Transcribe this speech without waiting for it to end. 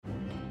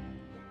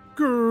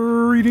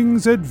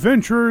Greetings,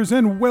 adventurers,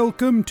 and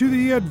welcome to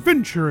the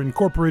Adventure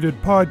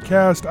Incorporated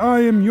podcast.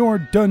 I am your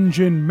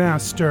dungeon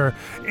master,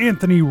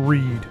 Anthony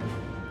Reed.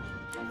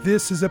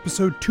 This is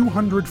episode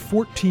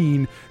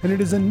 214, and it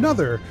is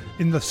another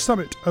in the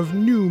summit of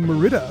New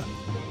Merida.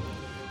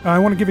 I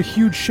want to give a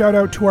huge shout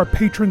out to our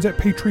patrons at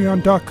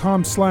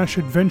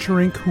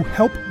patreon.com/adventureinc who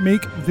help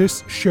make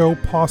this show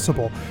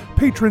possible.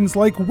 Patrons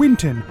like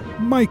Winton,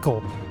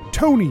 Michael,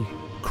 Tony,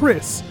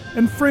 Chris,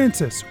 and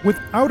Francis.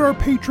 Without our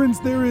patrons,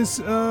 there is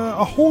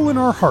a hole in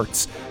our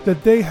hearts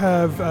that they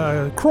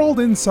have crawled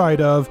inside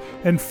of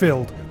and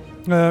filled.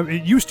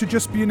 It used to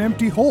just be an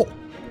empty hole.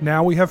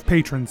 Now we have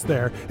patrons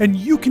there, and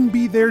you can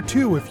be there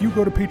too if you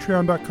go to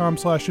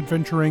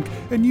patreon.com/adventureinc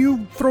and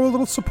you throw a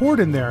little support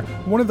in there.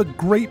 One of the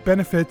great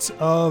benefits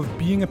of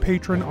being a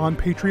patron on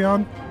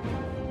Patreon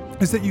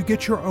is that you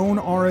get your own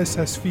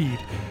RSS feed.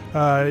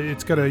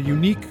 It's got a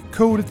unique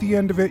code at the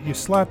end of it. You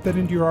slap that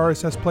into your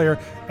RSS player,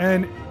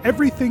 and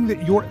everything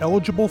that you're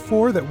eligible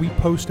for that we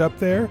post up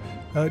there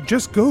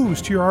just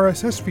goes to your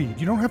RSS feed.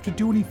 You don't have to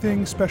do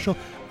anything special.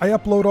 I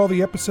upload all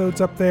the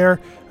episodes up there.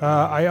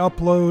 I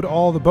upload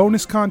all the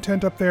bonus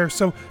content up there,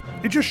 so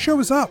it just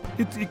shows up.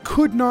 It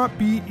could not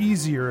be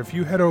easier if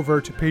you head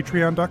over to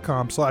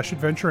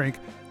patreon.com/adventureinc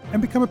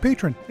and become a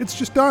patron. It's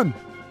just done.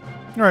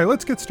 All right,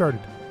 let's get started.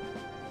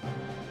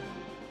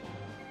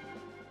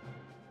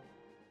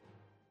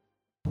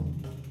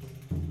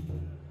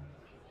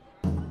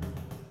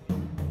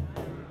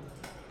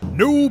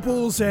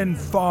 Nobles and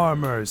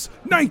farmers,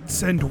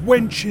 knights and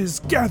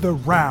wenches, gather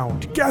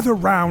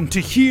round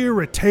to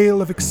hear a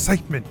tale of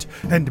excitement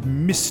and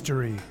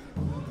mystery.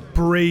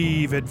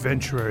 Brave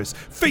adventurers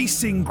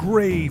facing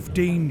grave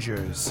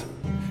dangers.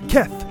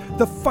 Keth,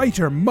 the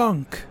fighter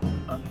monk.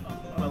 On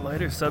a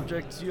lighter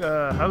subject,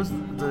 how's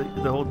the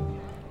whole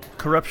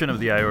corruption of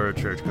the Iora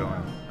Church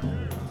going?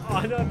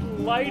 On a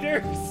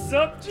lighter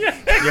subject?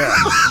 Yeah.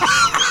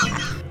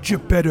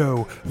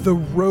 Geppetto, the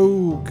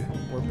rogue.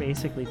 We're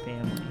basically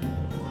family.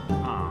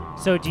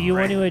 So do you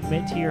want to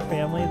admit to your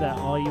family that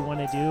all you want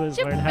to do is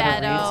learn how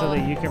to read so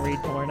that you can read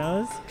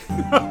pornos?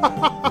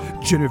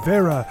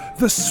 Genevera,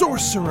 the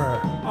sorcerer.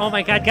 Oh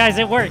my god, guys,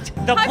 it worked!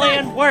 The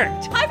plan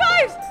worked! High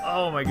fives!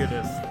 Oh my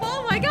goodness.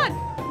 Oh my god!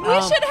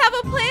 We should have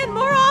a plan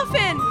more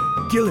often!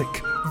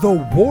 Gillick, the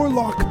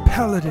warlock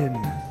paladin.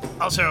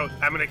 Also,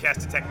 I'm gonna cast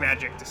Detect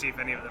Magic to see if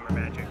any of them are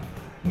magic.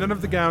 None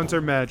of the gowns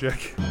are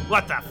magic.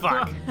 What the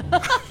fuck?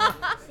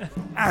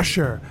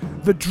 Asher,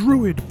 the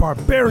druid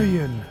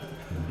barbarian.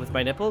 With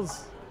my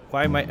nipples?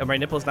 Why are my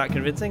nipples not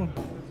convincing?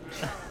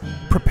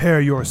 Prepare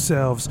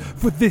yourselves,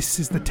 for this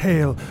is the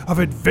tale of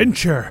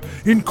Adventure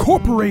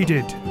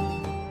Incorporated.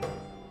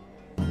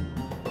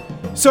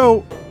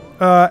 So,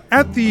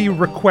 at the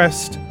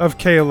request of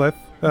Kaelith,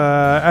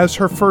 as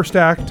her first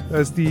act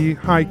as the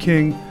High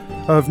King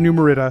of New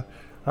Merida,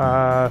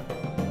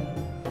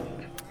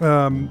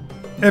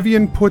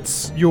 Evian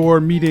puts your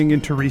meeting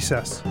into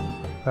recess.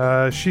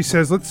 She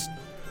says, let's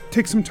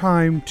take some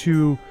time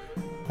to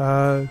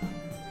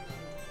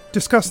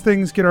discuss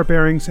things, get our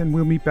bearings, and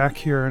we'll meet back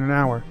here in an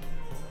hour.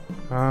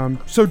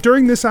 So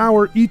during this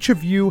hour, each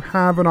of you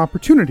have an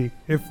opportunity.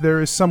 If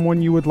there is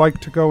someone you would like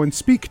to go and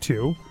speak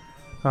to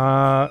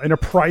in a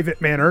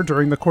private manner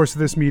during the course of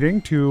this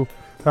meeting to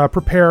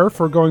prepare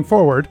for going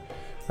forward,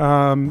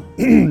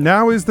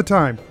 now is the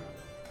time.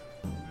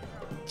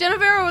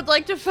 Genevera would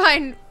like to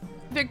find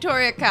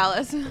Victoria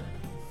Callis.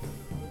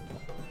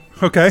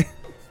 Okay.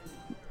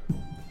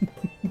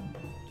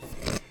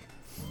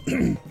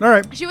 All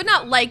right. She would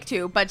not like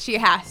to, but she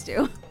has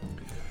to.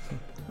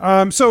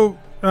 So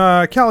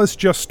Callis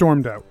just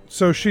stormed out.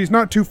 So she's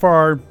not too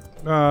far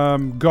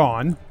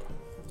gone.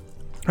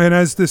 And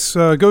as this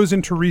goes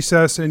into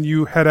recess and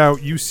you head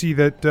out, you see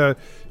that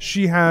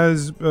she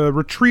has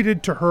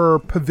retreated to her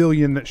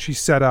pavilion that she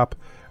set up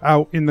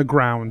out in the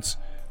grounds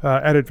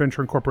at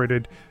Adventure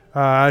Incorporated.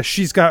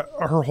 She's got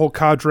her whole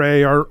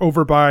cadre are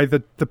over by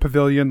the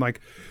pavilion,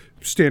 like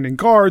standing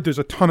guard. There's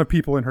a ton of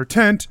people in her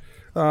tent.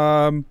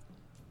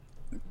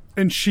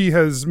 And she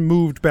has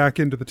moved back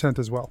into the tent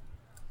as well.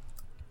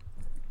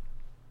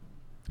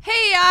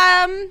 Hey,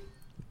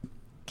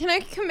 can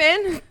I come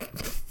in?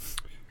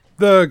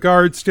 The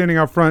guard standing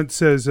out front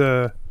says,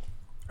 Her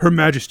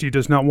Majesty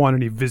does not want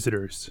any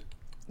visitors.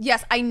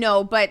 Yes, I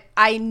know, but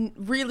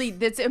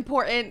it's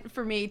important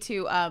for me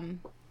to,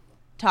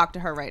 talk to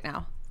her right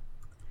now.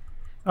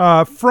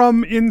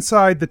 From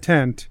inside the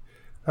tent,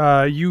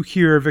 you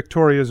hear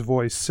Victoria's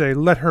voice say,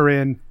 let her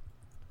in.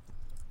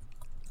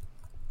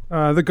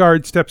 The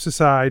guard steps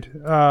aside,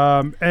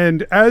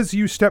 and as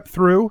you step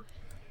through,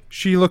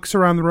 she looks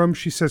around the room.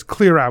 She says,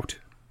 clear out.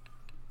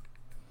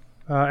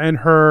 And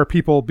her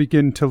people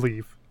begin to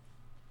leave.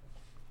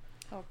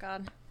 Oh,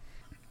 God.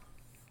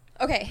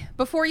 Okay,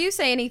 before you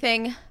say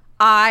anything,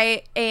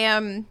 I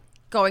am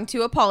going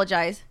to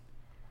apologize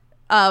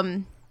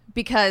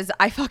because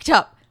I fucked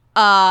up.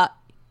 I'm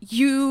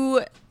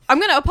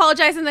going to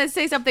apologize and then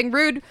say something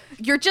rude.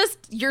 You're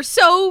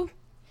so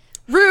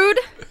rude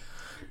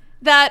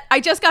that I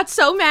just got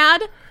so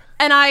mad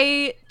and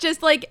I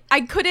just I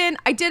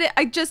did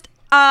it.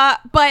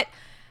 But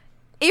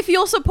if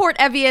you'll support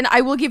Evian,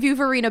 I will give you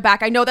Verena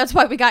back. I know that's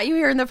why we got you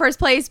here in the first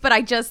place, but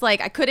I just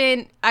I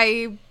couldn't.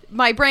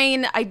 My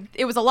brain.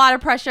 It was a lot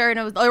of pressure,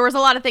 and there was a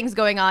lot of things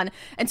going on,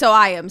 and so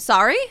I am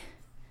sorry.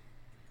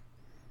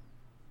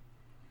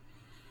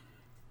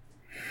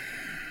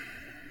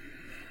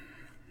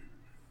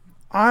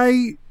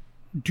 I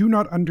do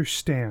not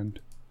understand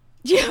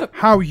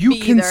how you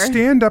can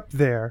stand up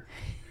there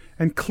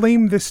and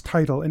claim this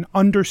title and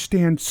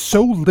understand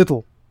so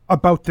little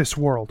about this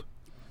world.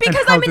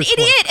 Because I'm an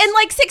idiot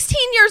and 16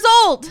 years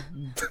old.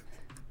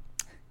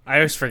 I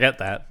always forget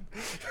that.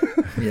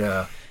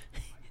 Yeah.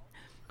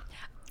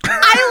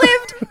 I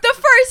lived the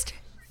first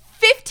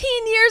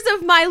 15 years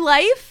of my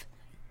life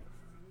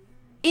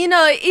in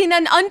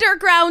an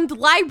underground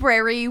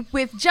library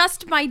with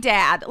just my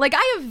dad.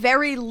 I have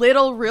very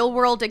little real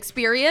world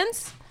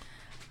experience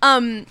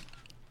at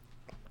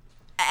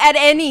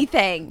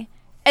anything.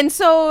 And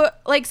so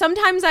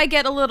sometimes I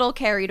get a little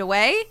carried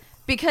away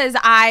because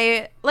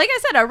I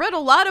said, I read a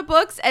lot of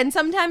books, and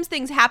sometimes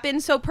things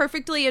happen so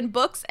perfectly in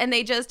books and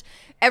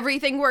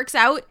everything works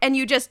out, and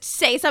you just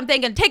say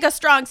something and take a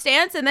strong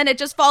stance, and then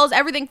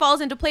everything falls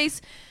into place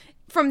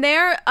from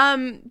there.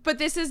 But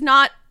this is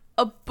not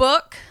a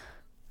book.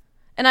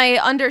 And I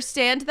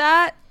understand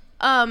that.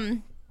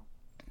 And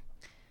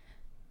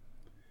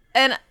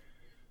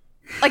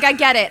I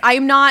get it. I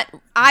am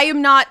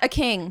not a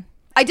king.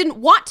 I didn't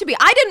want to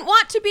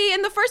be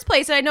in the first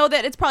place. And I know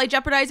that it's probably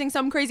jeopardizing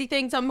some crazy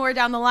thing somewhere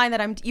down the line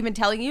that I'm even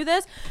telling you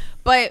this.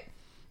 But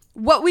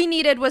what we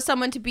needed was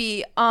someone to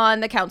be on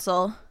the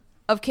Council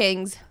of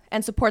Kings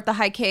and support the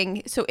High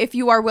King. So if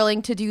you are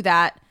willing to do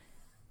that,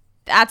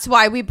 that's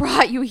why we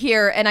brought you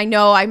here. And I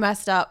know I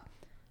messed up.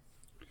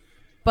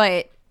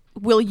 But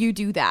will you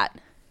do that?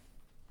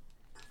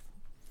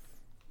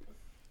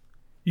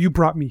 You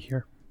brought me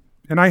here,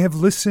 and I have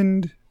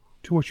listened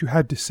to what you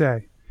had to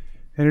say,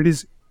 and it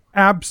is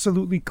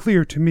absolutely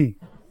clear to me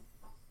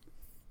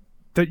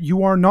that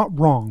you are not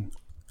wrong,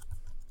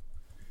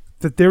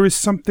 that there is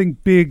something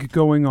big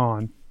going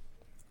on,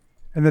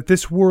 and that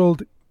this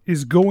world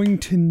is going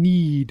to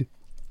need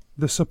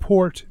the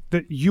support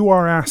that you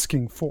are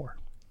asking for.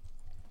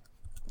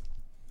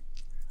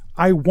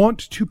 I want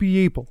to be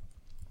able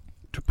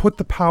to put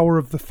the power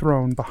of the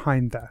throne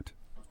behind that.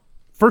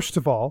 First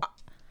of all,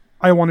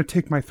 I want to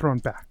take my throne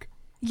back.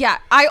 Yeah,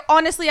 I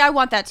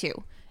want that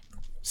too.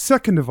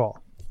 Second of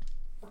all,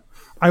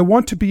 I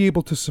want to be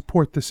able to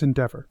support this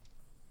endeavor.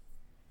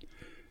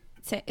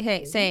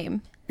 Hey,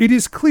 same. It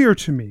is clear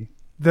to me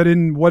that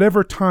in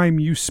whatever time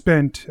you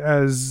spent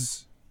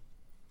as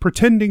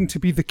pretending to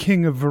be the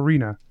king of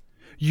Verena,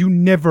 you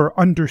never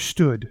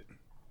understood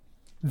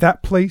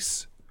that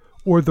place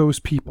or those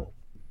people.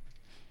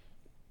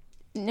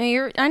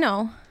 No, I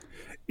know.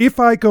 If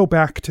I go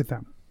back to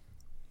them,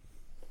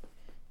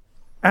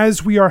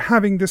 as we are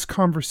having this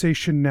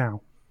conversation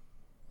now,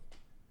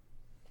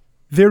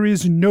 there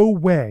is no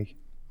way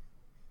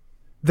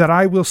that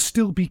I will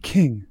still be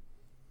king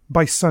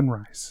by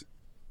sunrise.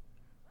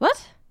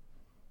 What?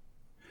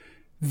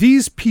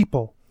 These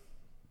people,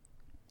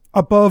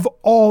 above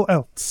all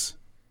else,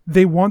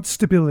 they want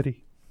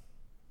stability.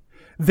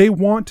 They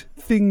want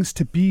things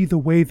to be the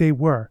way they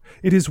were.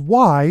 It is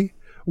why,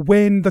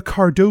 when the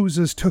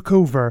Cardozas took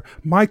over,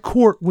 my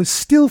court was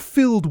still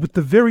filled with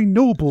the very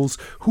nobles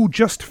who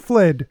just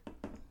fled.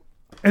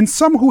 And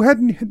some who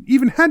hadn't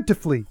even had to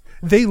flee.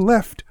 They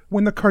left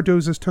when the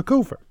Cardozas took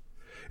over.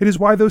 It is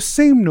why those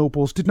same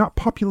nobles did not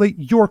populate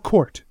your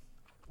court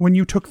when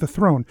you took the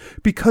throne,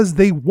 because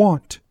they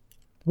want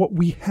what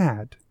we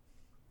had.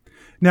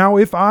 Now,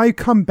 if I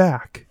come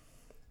back,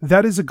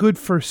 that is a good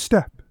first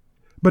step.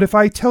 But if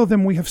I tell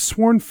them we have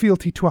sworn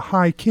fealty to a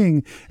high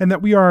king, and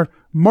that we are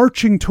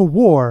marching to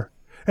war,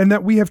 and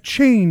that we have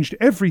changed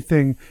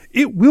everything,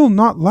 it will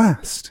not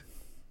last.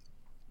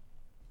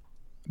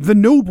 The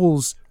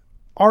nobles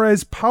are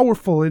as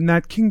powerful in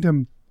that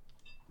kingdom,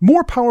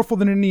 more powerful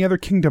than any other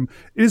kingdom.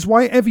 It is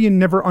why Evian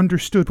never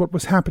understood what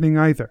was happening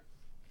either.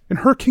 In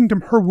her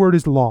kingdom, her word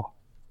is law.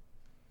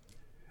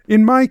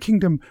 In my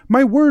kingdom,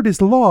 my word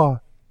is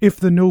law, if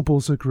the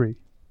nobles agree.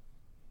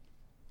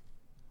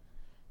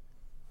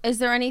 Is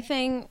there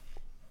anything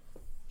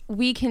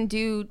we can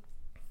do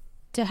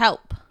to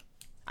help?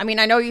 I mean,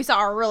 I know you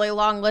saw a really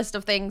long list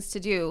of things to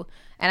do,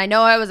 and I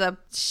know I was a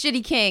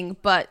shitty king,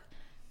 but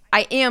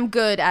I am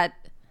good at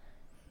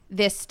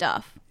this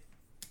stuff.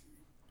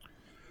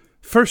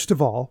 First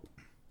of all,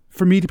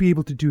 for me to be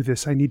able to do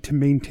this, I need to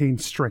maintain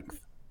strength.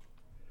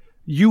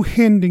 You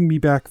handing me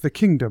back the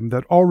kingdom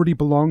that already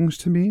belongs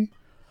to me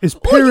is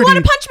parody. Oh, you want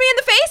to punch me in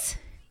the face?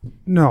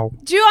 No.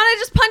 Do you want to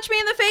just punch me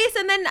in the face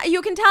and then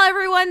you can tell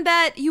everyone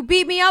that you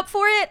beat me up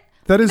for it?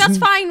 That's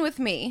fine with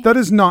me. That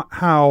is not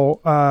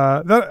how...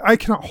 that I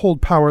cannot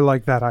hold power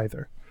like that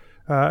either.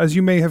 As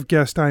you may have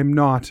guessed, I'm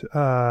not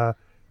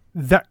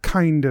that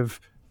kind of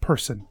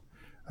person.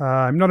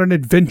 I'm not an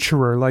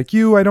adventurer like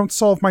you. I don't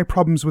solve my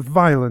problems with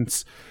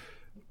violence.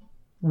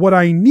 What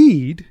I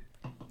need...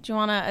 Do you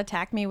want to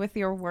attack me with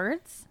your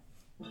words?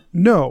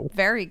 No.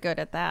 Very good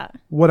at that.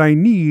 What I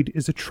need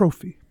is a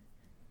trophy.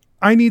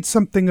 I need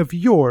something of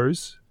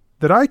yours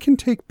that I can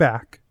take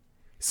back,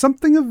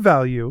 something of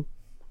value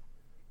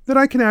that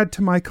I can add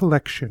to my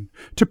collection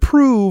to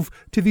prove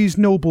to these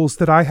nobles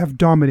that I have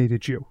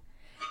dominated you.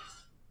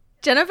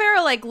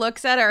 Genevera, like,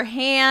 looks at her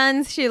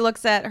hands. She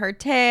looks at her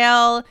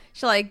tail.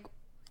 She, like,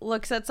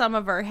 looks at some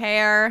of her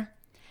hair.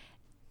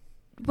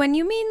 When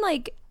you mean,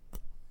 like,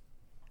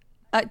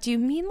 are you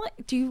gonna,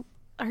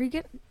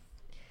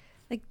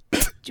 like,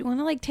 do you want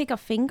to, like, take a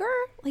finger?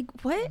 Like,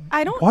 what?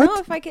 I don't know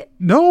if I could.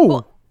 No.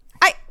 Well,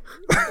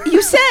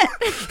 you said.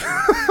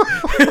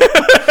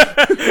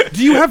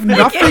 Do you have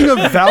nothing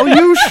of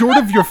value short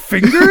of your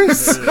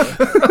fingers?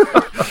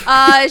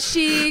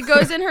 She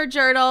goes in her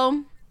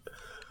journal,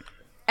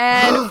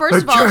 and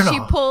first of all,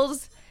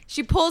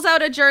 she pulls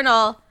out a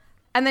journal,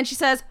 and then she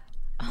says,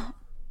 oh,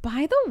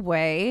 "By the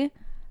way,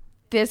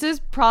 this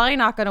is probably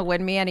not going to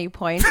win me any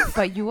points,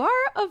 but you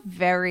are a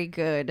very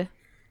good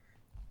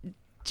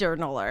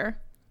journaler.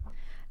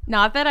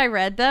 Not that I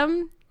read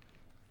them.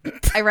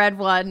 I read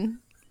one.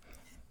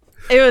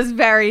 It was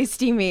very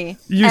steamy.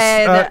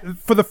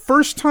 For the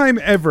first time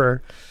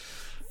ever,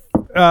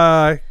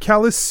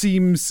 Callus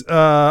seems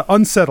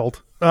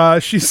unsettled.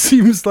 She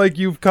seems like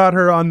you've caught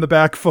her on the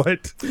back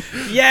foot.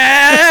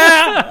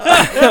 Yeah!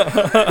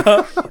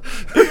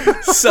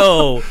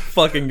 So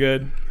fucking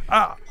good.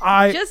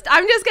 I'm just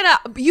gonna.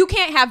 You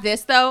can't have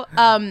this though.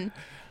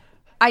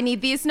 I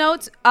need these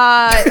notes.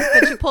 But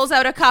she pulls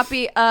out a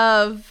copy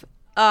of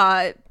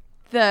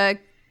the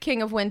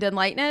King of Wind and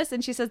Lightness,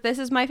 and she says, "This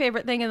is my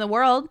favorite thing in the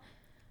world."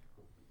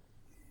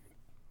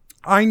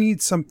 I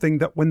need something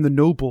that when the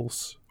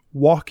nobles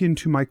walk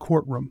into my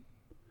courtroom,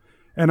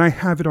 and I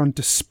have it on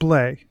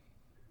display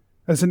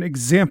as an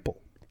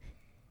example.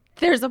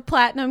 There's a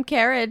platinum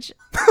carriage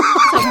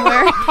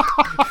somewhere.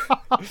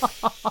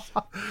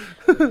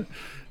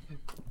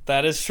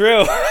 That is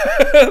true.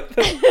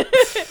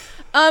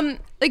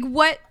 Like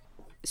what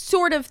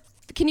sort of?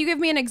 Can you give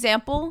me an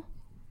example?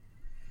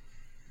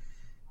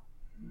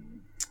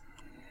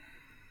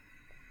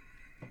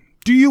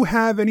 Do you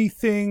have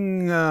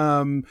anything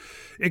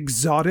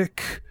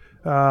exotic,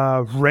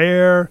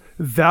 rare,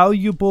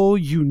 valuable,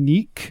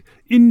 unique,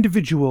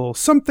 individual?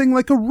 Something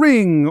like a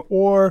ring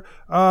or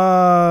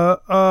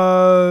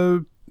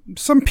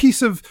some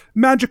piece of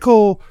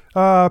magical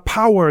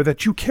power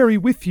that you carry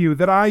with you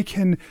that I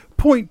can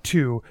point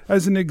to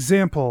as an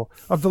example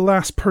of the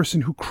last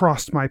person who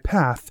crossed my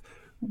path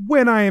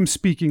when I am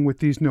speaking with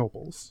these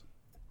nobles?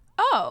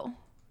 Oh,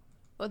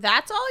 well,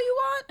 that's all you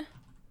want?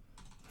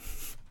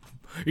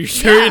 You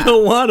sure you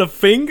don't want a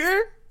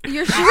finger?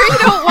 You're sure you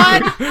don't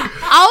want?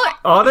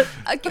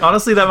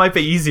 Honestly, that might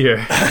be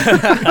easier.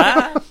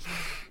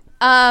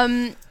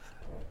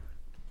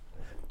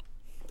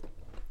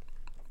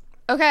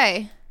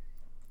 Okay.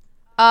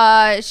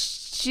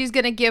 She's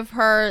gonna give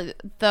her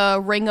the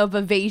Ring of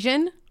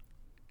Evasion.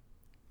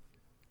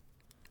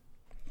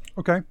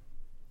 Okay.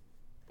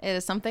 It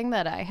is something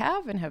that I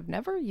have and have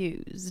never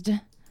used.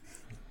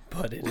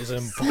 But it is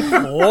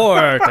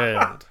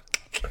important.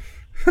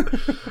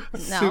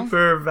 No.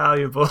 Super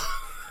valuable.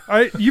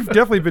 You've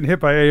definitely been hit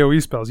by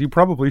AoE spells. You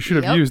probably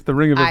should have used the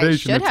Ring of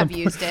Evasion. I should have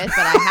used it,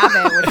 but I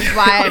haven't, which is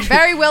why I'm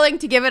very willing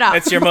to give it up.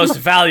 It's your most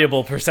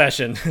valuable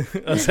possession.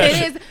 It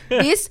is.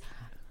 This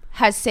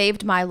has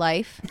saved my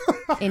life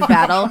in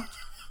battle,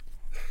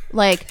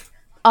 like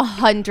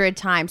 100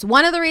 times.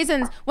 One of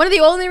the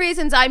only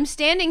reasons I'm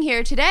standing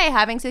here today,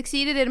 having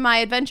succeeded in my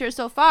adventure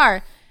so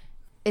far,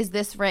 is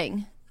this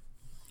ring.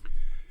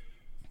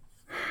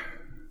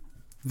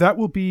 That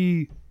will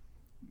put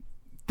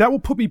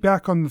me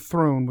back on the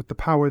throne with the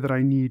power that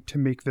I need to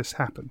make this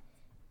happen.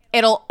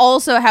 It'll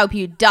also help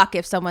you duck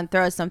if someone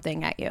throws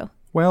something at you.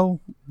 Well,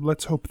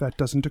 let's hope that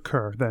doesn't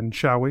occur then,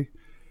 shall we?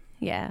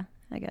 Yeah,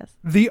 I guess.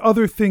 The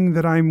other thing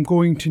that I'm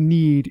going to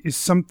need is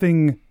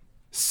something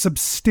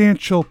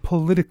substantial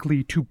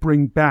politically to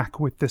bring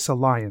back with this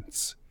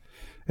alliance.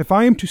 If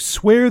I am to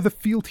swear the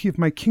fealty of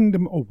my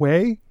kingdom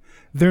away,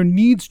 there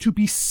needs to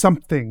be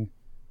something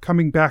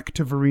coming back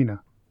to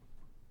Verena.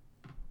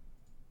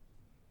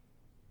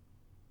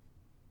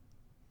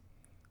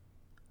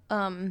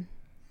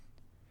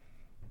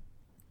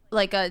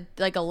 Like a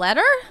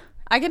letter?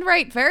 I can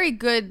write very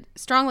good,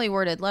 strongly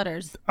worded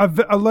letters.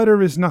 A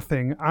letter is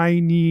nothing. I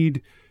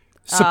need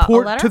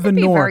support a letter to the could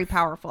be north. Very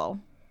powerful.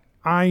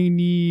 I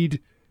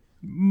need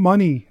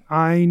money.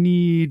 I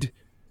need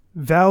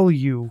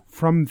value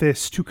from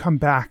this to come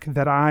back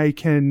that I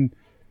can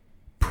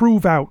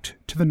prove out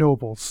to the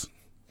nobles.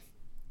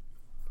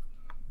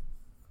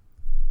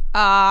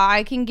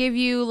 I can give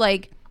you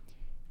like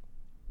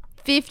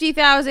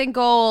 50,000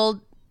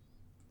 gold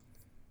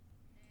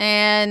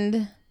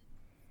and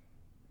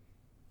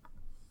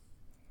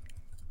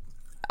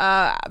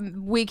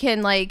we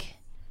can like,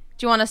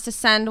 do you want us to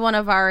send one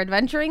of our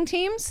adventuring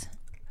teams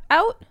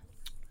out?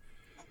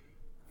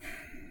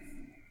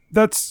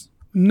 That's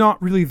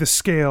not really the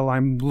scale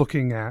I'm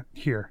looking at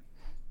here.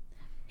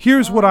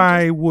 Here's what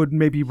I would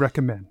maybe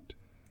recommend.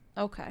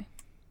 Okay.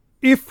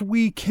 If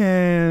we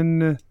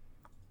can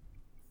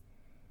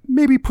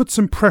maybe put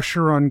some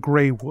pressure on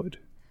Greywood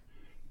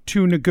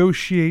to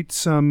negotiate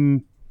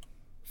some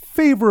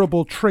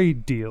favorable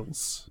trade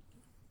deals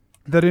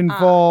that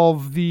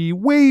involve the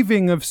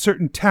waiving of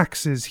certain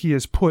taxes he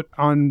has put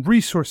on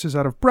resources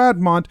out of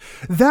Bradmont.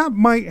 That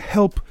might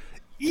help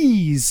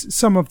ease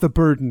some of the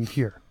burden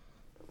here.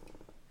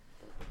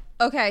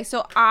 Okay,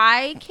 so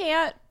I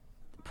can't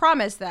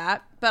promise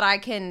that, but I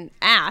can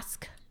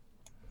ask.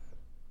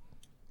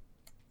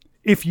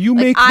 If you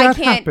make that I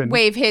can't happen,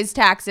 waive his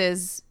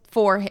taxes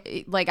for,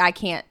 I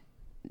can't,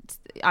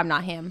 I'm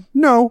not him.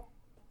 No.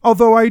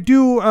 Although I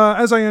do,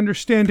 as I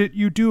understand it,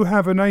 you do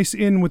have a nice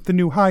in with the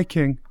new High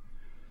King.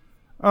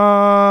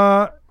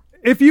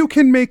 If you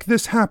can make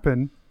this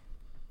happen,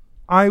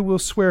 I will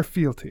swear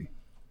fealty.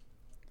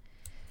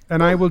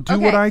 And I will do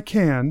what I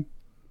can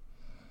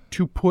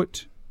to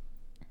put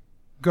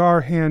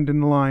Garhand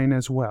in line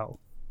as well.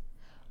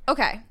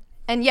 Okay.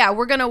 And yeah,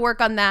 we're going to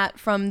work on that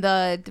from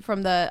the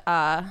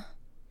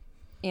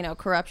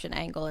corruption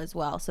angle as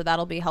well. So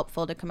that'll be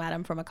helpful to come at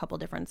him from a couple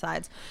different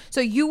sides.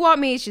 So you want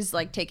me, she's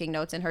like taking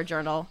notes in her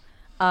journal.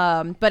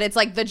 But it's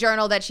like the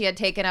journal that she had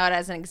taken out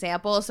as an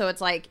example. So it's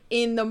like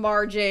in the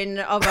margin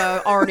of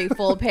a already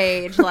full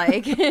page,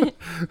 like,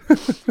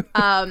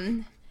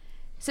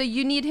 so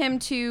you need him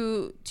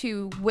to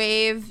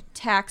waive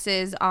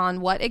taxes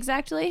on what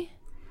exactly?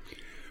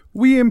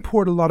 We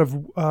import a lot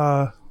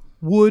of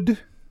wood,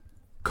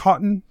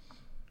 cotton,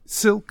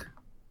 silk,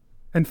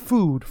 and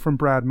food from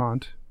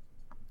Bradmont.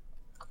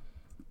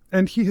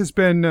 And he has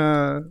been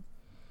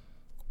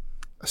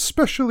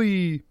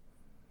especially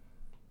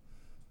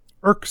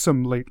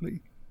irksome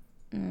lately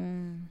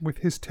with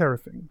his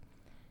tariffing.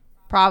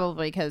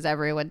 Probably because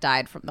everyone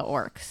died from the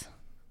orcs.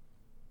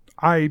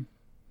 I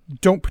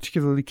don't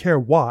particularly care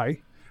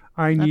why.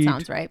 I need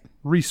sounds right.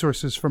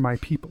 resources for my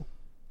people.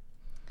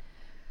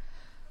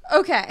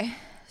 Okay,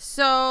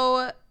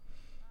 so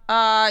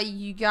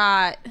you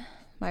got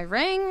my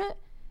ring.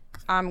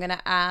 I'm going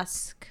to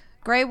ask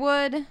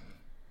Greywood.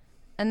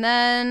 And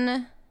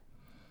then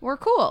we're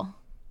cool.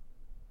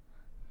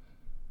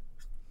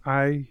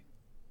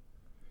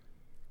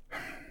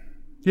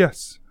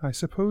 Yes, I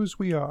suppose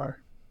we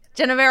are.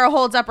 Genevera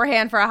holds up her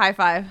hand for a high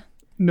five.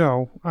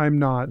 No, I'm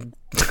not.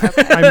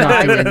 I'm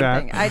not doing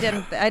that.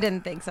 I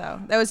didn't think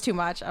so. That was too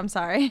much. I'm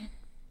sorry.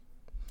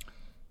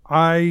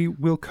 I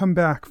will come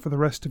back for the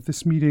rest of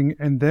this meeting,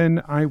 and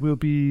then I will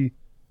be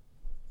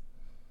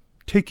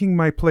taking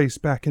my place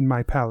back in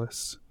my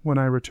palace when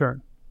I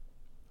return.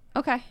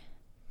 Okay.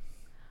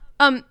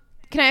 Can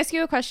I ask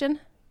you a question?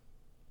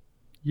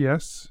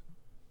 Yes.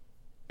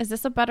 Is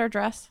this a better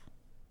dress?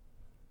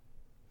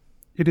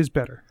 It is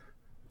better.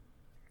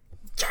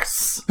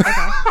 Yes. Okay.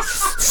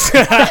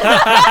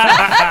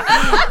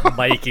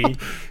 Mikey.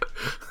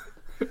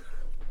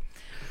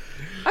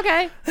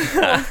 Okay.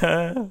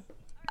 Cool.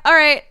 All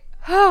right.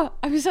 Oh,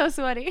 I'm so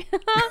sweaty.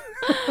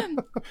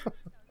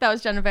 That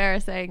was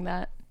Genevera saying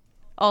that.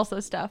 Also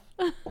stuff.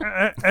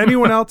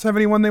 Anyone else have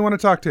anyone they want to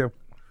talk to?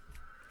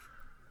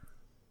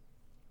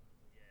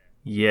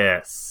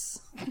 Yes.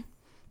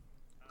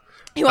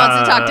 He wants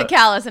to talk to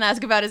Callus and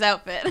ask about his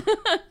outfit.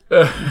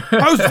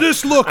 How's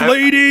this look,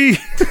 lady?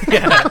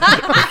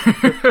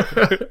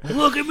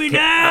 Look at me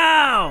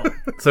now.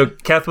 So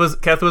Keth was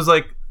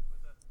like,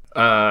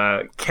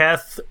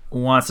 Keth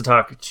wants to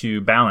talk to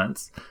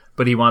Balance,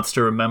 but he wants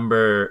to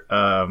remember.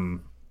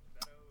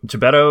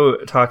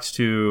 Gebetto talked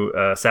to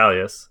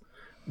Salius.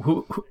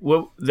 Who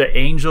the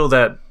angel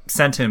that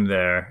sent him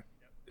there?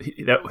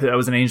 That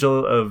was an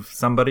angel of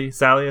somebody,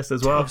 Salius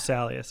as well. Of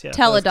Salius, yeah.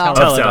 Teledoc.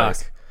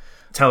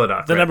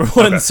 Teledoc. The right. number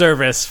one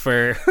service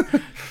for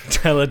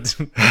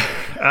Teledoc.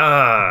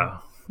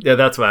 Yeah,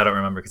 that's why I don't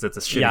remember, because it's a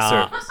shitty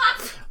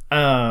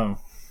service.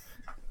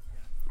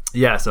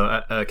 Yeah,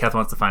 so Kath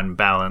wants to find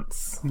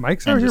Balance.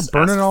 Mike's and out here just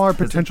burning ask all our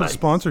his potential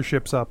advice.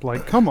 sponsorships up.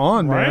 Like, come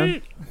on, man.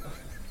 Right?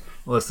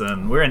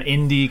 Listen, we're an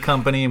indie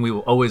company, and we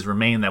will always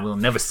remain that. We will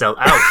never sell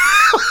out.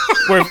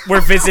 We're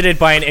visited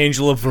by an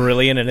angel of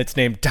Verillion, and it's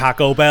named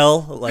Taco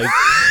Bell. Like,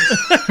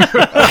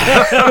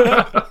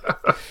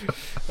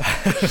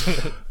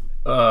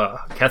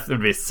 Kath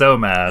would be so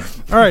mad.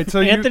 All right,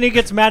 so Anthony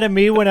gets mad at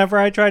me whenever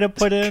I try to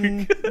put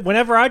in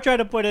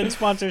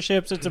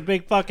sponsorships. It's a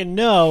big fucking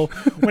no.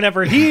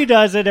 Whenever he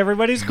does it,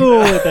 everybody's cool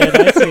with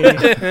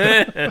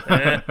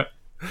it.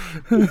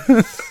 I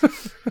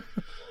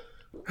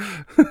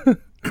see.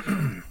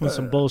 With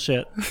some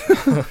bullshit.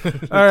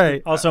 all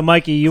right. Also,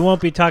 Mikey, you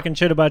won't be talking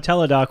shit about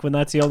Teledoc when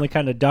that's the only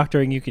kind of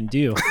doctoring you can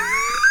do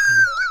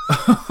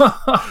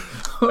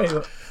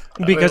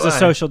because of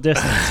social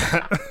distance.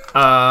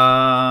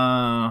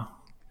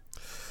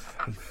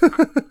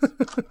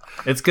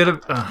 It's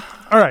good.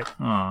 All right.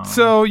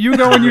 So you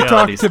go and you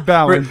talk to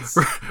Balance.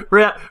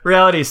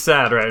 Reality's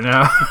sad right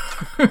now.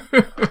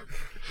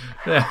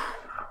 Yeah.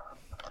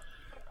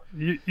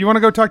 You want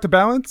to go talk to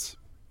Balance?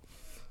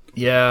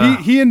 Yeah.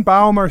 He and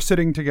Baum are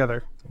sitting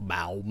together.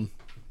 Baum.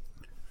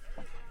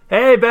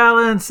 Hey,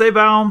 Balance. Hey,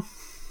 Baum.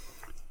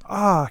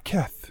 Ah,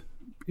 Keth,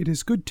 it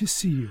is good to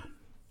see you.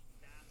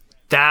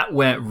 That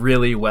went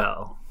really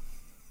well.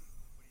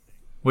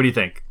 What do you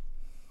think?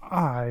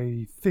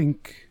 I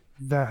think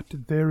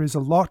that there is a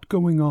lot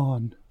going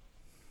on,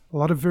 a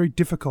lot of very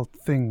difficult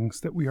things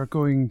that we are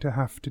going to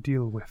have to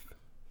deal with.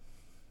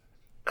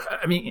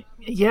 I mean,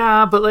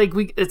 yeah, but like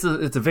it's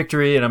a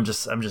victory, and I'm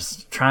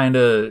just trying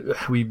to.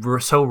 We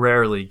so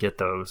rarely get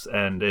those,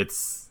 and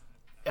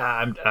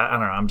I don't know.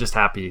 I'm just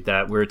happy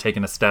that we're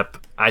taking a step,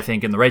 I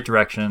think, in the right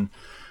direction.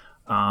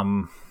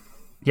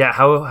 Yeah.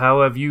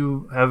 How have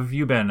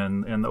you been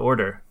in the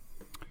order?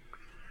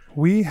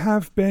 We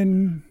have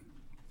been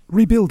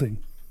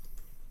rebuilding.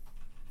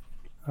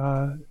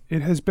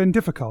 It has been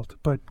difficult,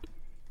 but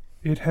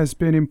it has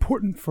been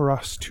important for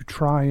us to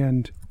try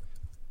and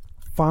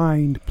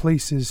find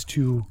places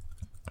to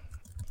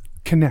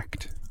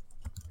connect,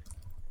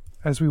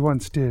 as we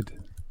once did.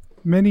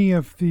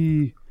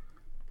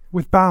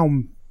 With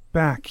Baum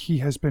back, he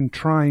has been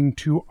trying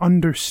to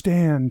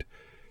understand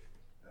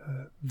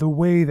the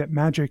way that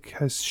magic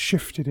has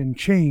shifted and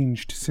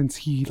changed since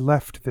he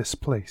left this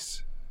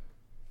place.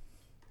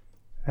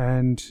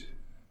 And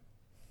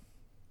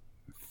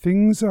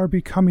things are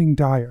becoming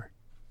dire.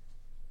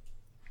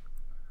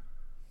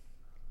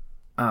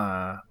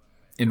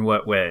 In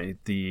what way?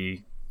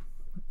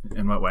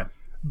 In what way?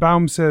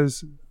 Baum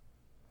says,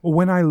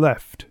 when I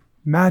left,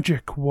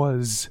 magic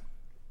was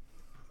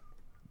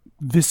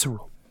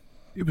visceral.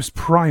 It was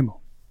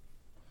primal.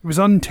 It was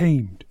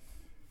untamed.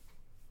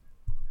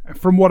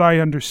 From what I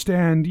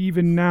understand,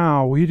 even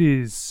now, it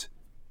is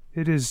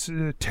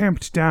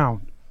tamped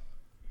down.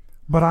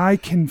 But I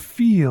can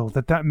feel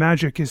that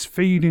magic is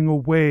fading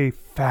away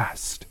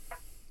fast.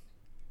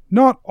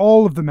 Not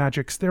all of the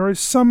magics. There is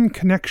some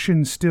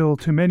connection still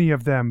to many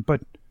of them,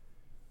 but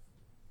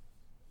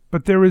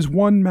there is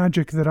one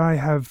magic that I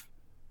have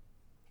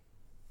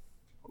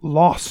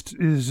lost.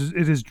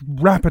 It is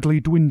rapidly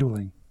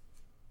dwindling.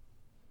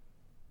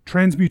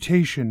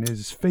 Transmutation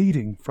is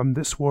fading from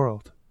this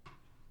world.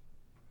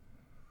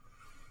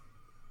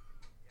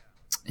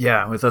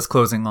 Yeah, with us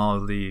closing all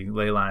of the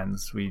ley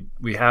lines,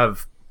 we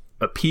have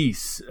a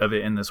piece of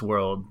it in this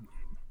world,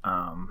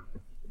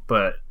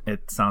 but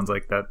it sounds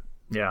like that.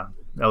 Yeah,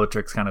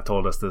 Elatrix kind of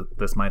told us that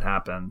this might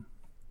happen.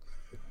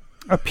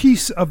 A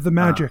piece of the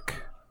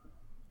magic,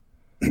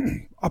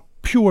 a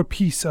pure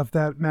piece of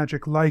that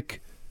magic,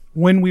 like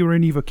when we were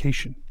in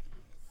evocation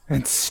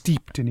and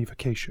steeped in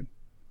evocation.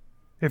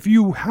 If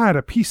you had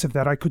a piece of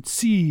that, I could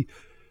see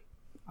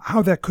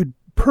how that could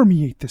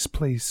permeate this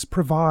place,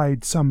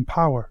 provide some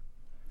power.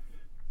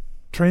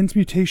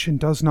 Transmutation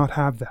does not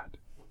have that.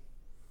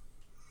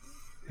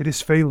 It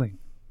is failing,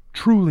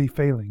 truly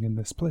failing in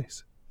this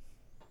place.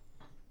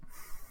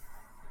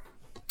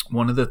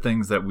 One of the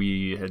things that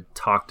we had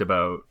talked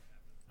about,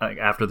 like,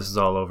 after this is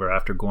all over,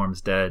 after Gorm's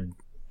dead,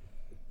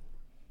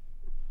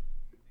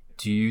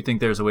 do you think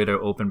there's a way to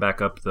open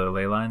back up the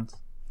ley lines?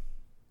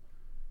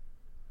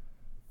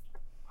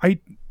 I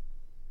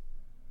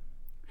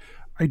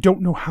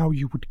don't know how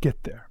you would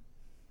get there.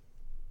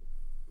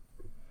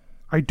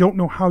 I don't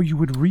know how you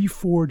would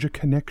reforge a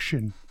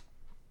connection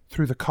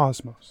through the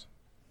cosmos.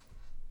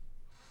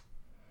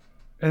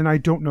 And I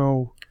don't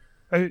know.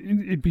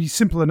 It'd be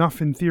simple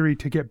enough in theory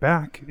to get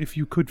back if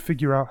you could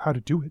figure out how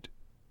to do it.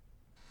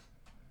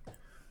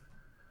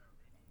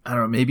 I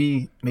don't know.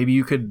 Maybe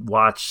you could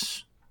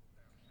watch.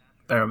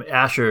 I don't know,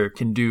 Asher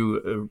can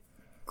do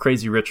a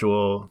crazy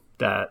ritual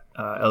that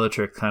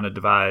Elatrix kind of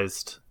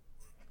devised,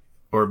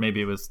 or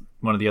maybe it was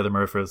one of the other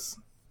Murphas.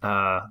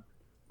 That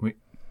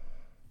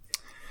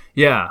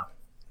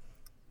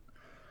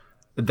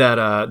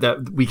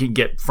we can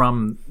get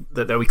from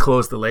that we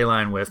close the ley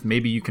line with.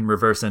 Maybe you can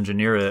reverse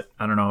engineer it.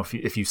 I don't know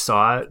if you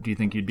saw it. Do you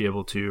think you'd be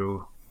able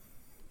to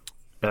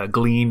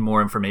glean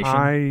more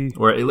information,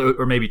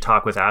 or maybe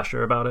talk with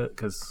Asher about it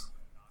because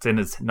it's in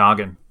his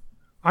noggin?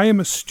 I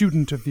am a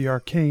student of the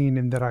arcane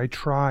in that I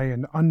try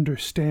and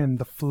understand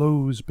the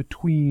flows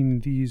between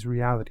these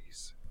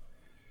realities.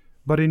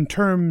 But in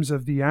terms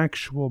of the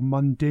actual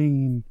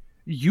mundane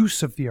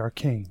use of the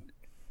arcane,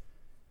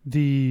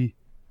 the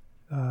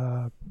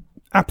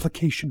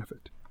application of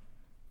it,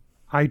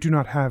 I do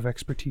not have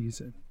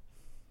expertise in.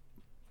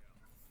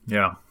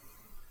 Yeah,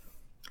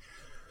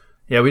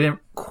 we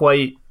didn't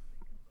quite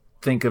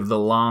think of the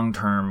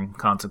long-term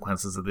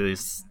consequences of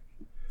these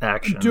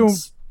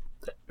actions.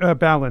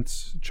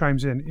 Balance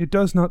chimes in. It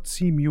does not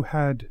seem you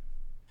had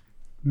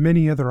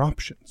many other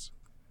options.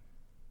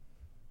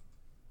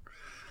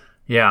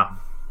 Yeah.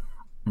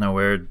 No,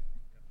 we're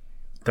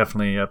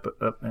definitely up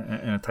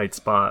in a tight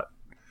spot.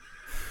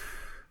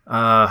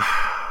 I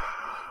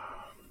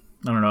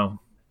don't know.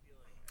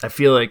 I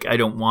feel like I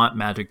don't want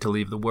magic to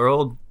leave the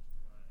world,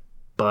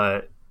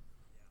 but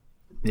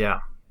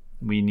yeah,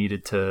 we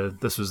needed to.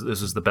 This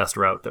was the best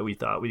route that we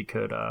thought we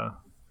could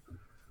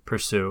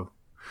pursue.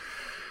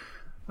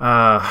 So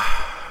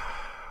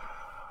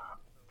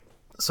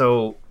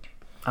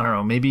I don't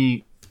know.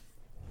 Maybe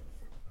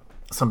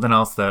something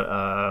else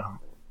that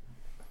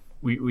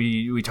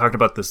we talked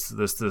about this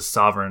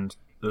sovereign,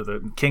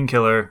 the king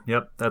killer.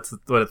 Yep, that's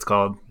what it's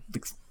called.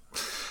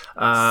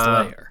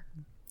 Slayer.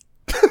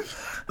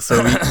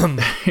 So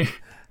we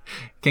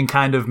can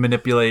kind of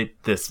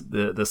manipulate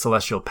the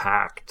celestial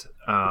pact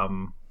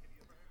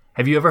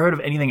Have you ever heard of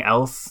anything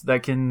else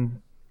that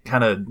can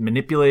kind of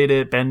manipulate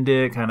it, bend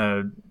it, kind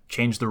of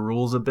change the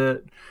rules a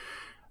bit?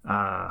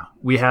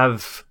 We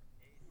have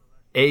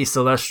a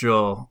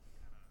celestial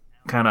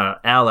kind of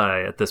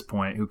ally at this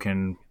point who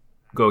can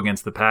go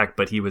against the pact,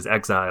 but he was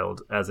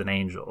exiled as an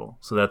angel.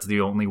 So that's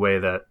the only way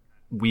that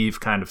we've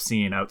kind of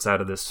seen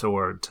outside of this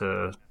sword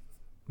to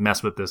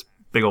mess with this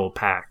big old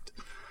pact.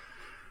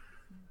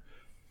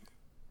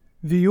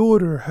 The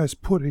Order has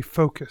put a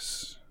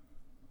focus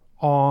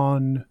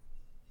on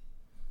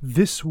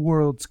this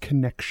world's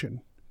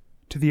connection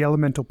to the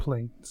elemental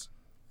planes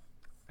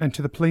and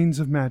to the planes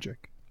of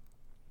magic.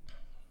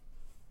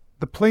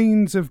 The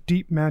planes of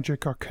deep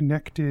magic are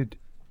connected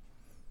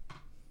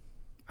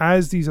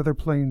as these other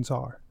planes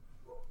are,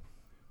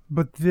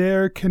 but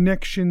their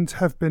connections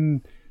have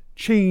been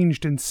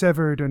changed and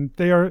severed, and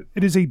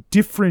it is a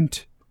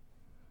different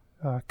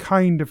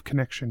kind of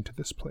connection to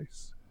this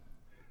place.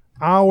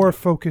 Our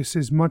focus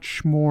is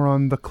much more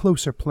on the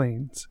closer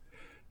planes,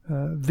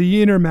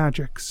 the inner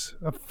magics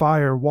of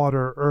fire,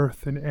 water,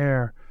 earth, and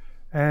air,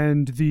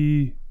 and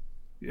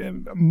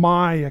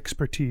my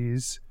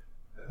expertise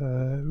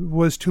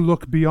was to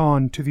look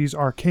beyond to these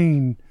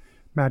arcane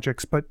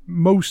magics, but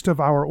most of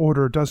our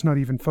order does not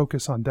even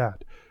focus on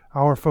that.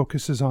 Our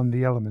focus is on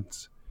the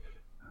elements.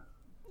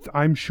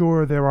 I'm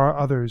sure there are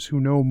others who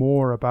know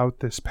more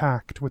about this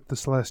pact with the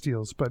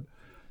Celestials, but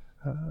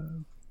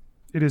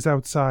it is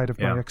outside of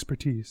my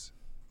expertise.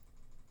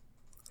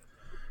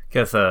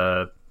 Keth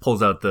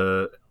pulls out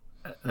the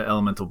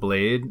elemental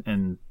blade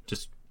and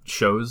just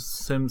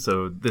shows him.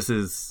 So this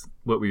is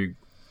what we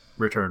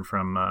returned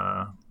from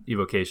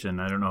evocation.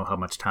 I don't know how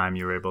much time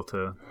you were able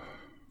to...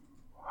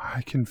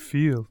 I can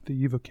feel the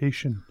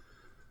evocation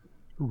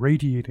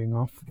radiating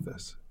off of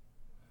this.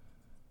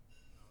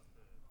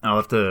 I'll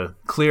have to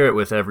clear it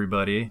with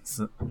everybody,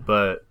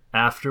 but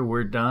after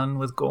we're done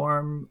with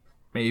Gorm,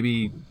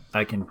 maybe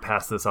I can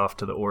pass this off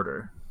to the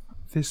Order.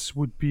 This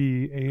would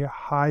be a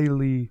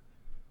highly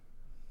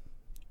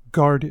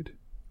guarded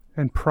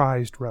and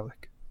prized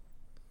relic.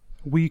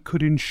 We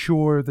could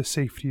ensure the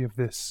safety of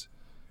this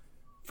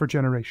for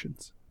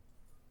generations.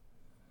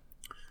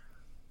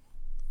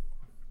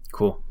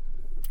 Cool.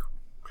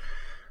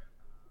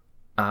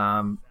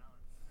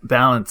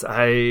 Balance.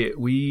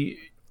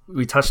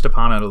 We touched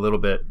upon it a little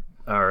bit.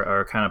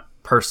 Our kind of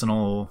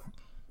personal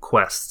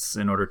quests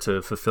in order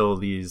to fulfill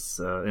these,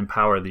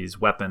 empower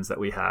these weapons that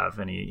we have.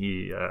 And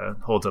he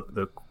holds up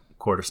the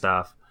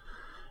quarterstaff.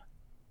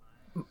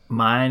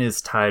 Mine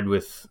is tied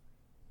with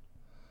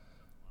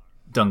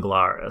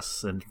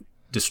Dunglaris and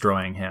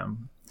destroying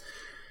him.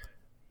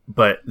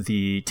 But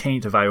the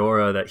taint of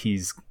Iora that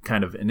he's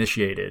kind of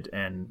initiated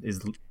and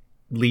is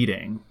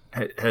leading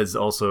has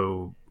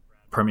also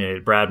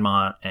permeated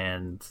Bradmont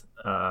and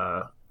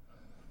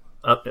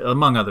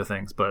among other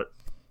things. But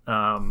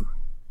I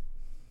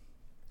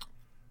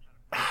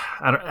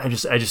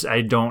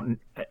don't.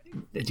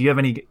 Do you have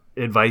any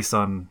advice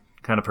on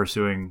kind of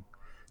pursuing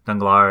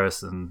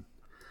Dunglaris and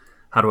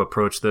how to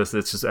approach this?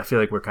 It's just I feel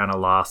like we're kind of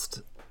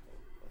lost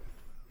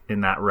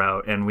in that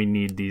route, and we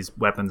need these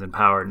weapons and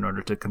power in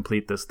order to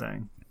complete this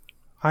thing.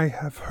 I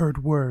have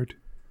heard word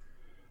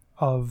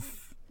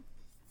of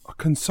a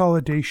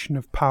consolidation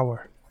of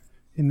power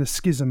in the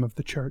schism of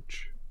the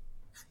church,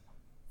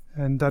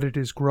 and that it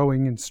is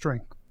growing in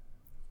strength.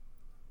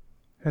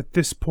 At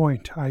this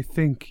point, I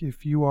think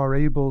if you are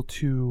able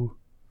to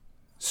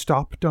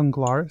stop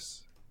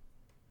Dunglaris,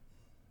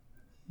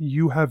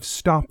 you have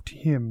stopped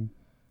him,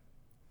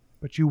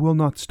 but you will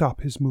not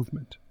stop his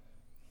movement.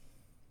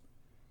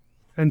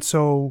 And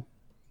so,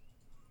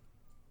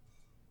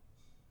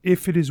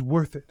 if it is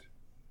worth it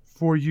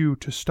for you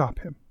to stop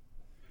him,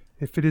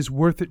 if it is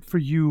worth it for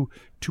you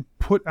to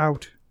put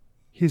out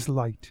his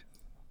light,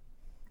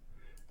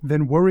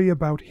 then worry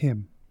about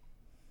him.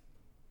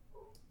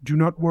 Do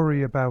not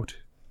worry about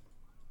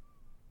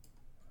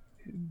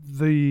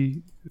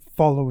the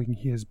following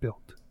he has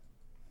built.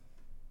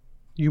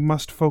 You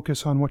must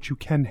focus on what you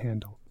can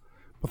handle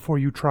before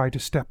you try to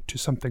step to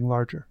something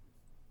larger.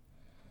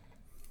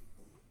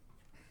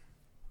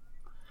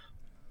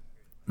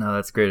 No,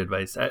 that's great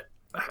advice.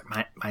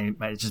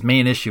 My just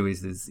main issue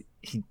is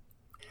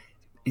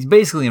he's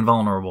basically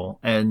invulnerable,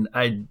 and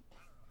I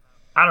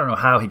don't know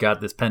how he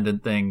got this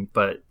pendant thing,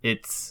 but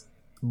it's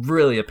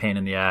really a pain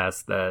in the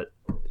ass that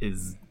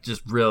is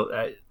just real.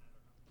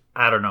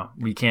 I don't know.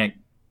 We can't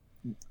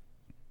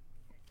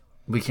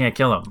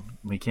kill him.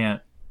 We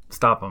can't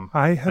stop him.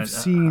 I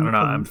don't know.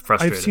 I'm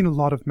frustrated. I've seen a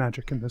lot of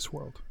magic in this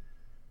world.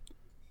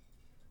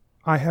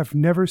 I have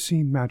never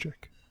seen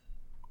magic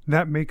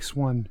that makes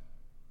one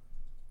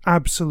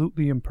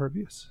absolutely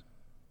impervious.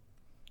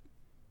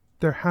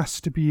 There has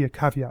to be a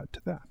caveat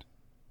to that.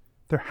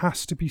 There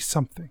has to be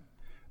something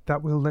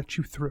that will let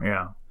you through.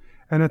 Yeah.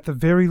 And at the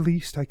very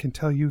least, I can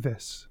tell you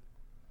this.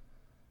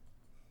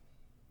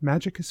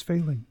 Magic is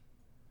failing.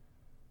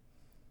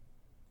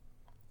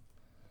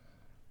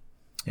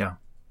 Yeah.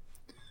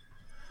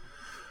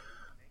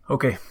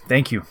 Okay,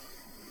 thank you.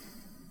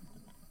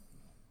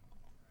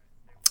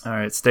 All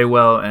right, stay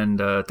well, and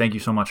thank you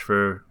so much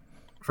for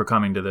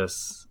coming to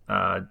this.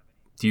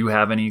 Do you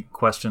have any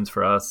questions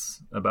for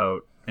us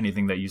about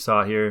anything that you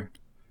saw here?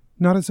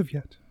 Not as of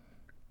yet.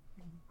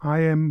 I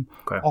am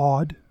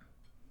awed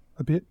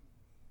a bit,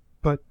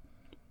 but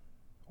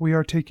we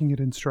are taking it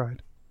in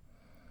stride.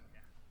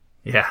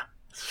 Yeah,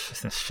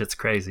 this shit's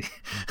crazy.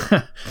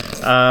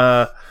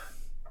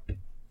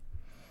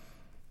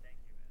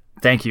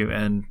 Thank you,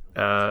 and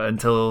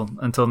until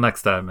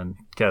next time. And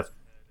Keth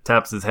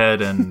taps his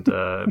head and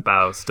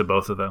bows to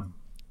both of them.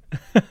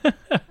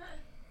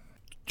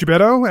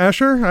 Gebetto,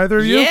 Asher, either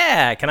of you?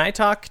 Yeah, can I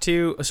talk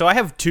to... So I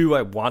have two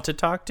I want to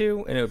talk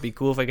to, and it would be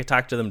cool if I could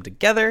talk to them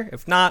together.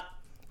 If not,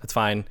 that's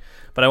fine.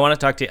 But I want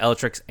to talk to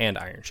Elatrix and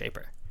Iron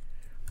Shaper.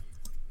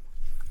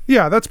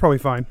 Yeah, that's probably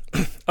fine.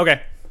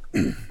 Okay.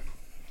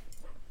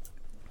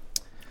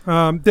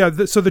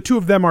 So the two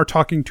of them are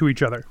talking to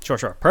each other.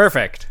 Sure.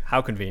 Perfect.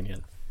 How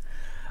convenient.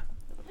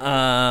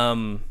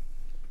 So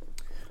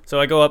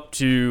I go up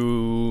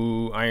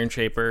to Iron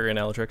Shaper and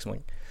Elatrix. I'm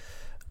like,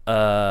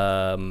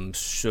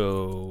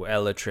 so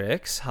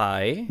Elatrix,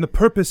 hi. The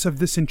purpose of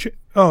this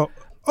Oh,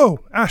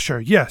 Asher,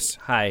 yes.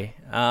 Hi.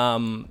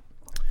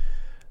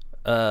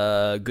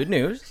 Good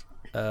news.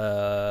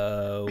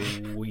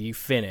 We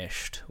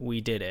finished. We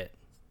did it.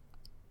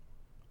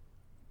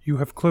 You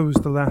have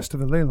closed the last of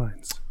the ley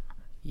lines.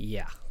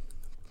 Yeah.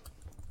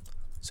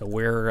 So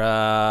we're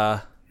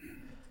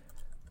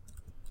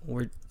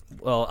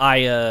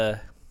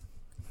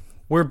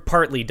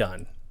partly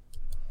done.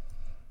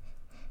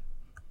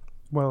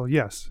 Well,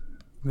 yes.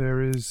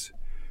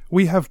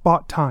 We have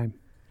bought time.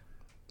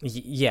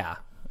 Yeah.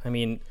 I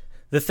mean,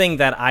 the thing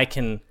that I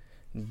can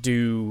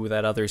do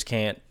that others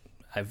can't,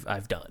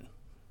 I've done.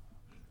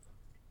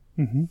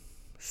 Mm-hmm.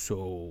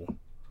 So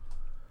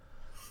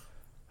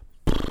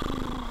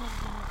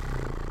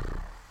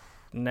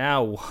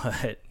now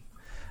what?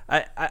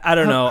 I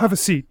don't know. Have a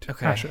seat,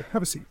 Okay. Asher.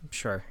 Have a seat.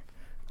 Sure.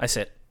 I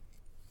sit.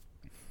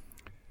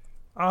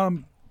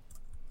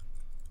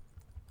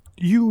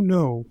 You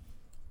know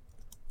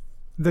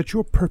that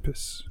your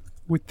purpose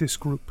with this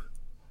group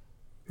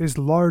is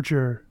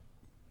larger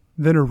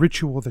than a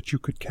ritual that you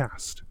could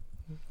cast.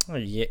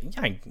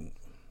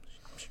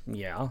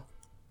 Yeah.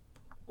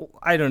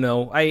 I don't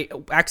know. I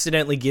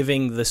accidentally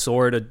giving the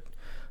sword a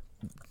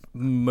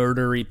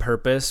murdery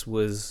purpose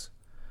was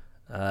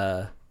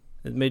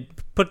it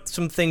put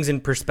some things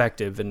in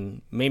perspective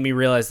and made me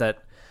realize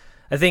that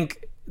I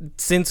think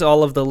since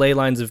all of the ley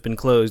lines have been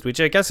closed, which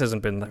I guess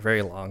hasn't been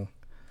very long,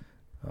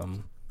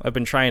 I've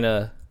been trying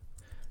to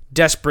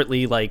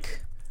desperately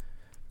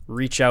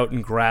reach out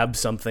and grab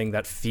something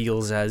that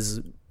feels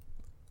as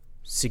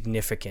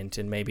significant,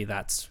 and maybe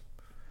that's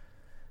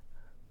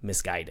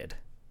misguided.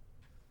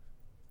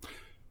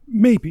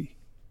 Maybe.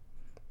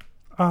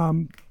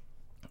 Also,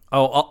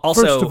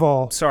 first of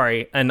all,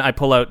 sorry, and I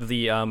pull out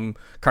the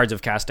cards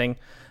of casting.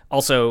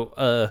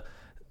 Also,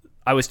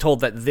 I was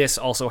told that this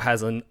also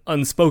has an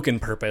unspoken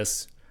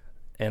purpose,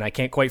 and I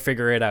can't quite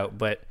figure it out,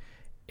 but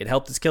it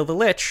helped us kill the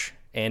Lich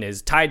and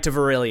is tied to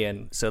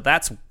Virillion, so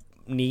that's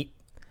neat.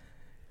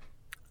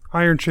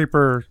 Iron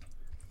Shaper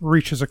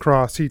reaches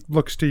across. He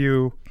looks to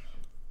you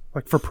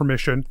for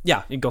permission.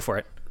 Yeah, you go for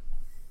it.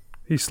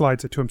 He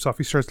slides it to himself.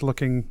 He starts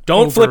looking.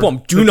 Don't flip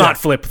them. Do not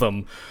flip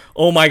them.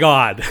 Oh my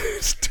god.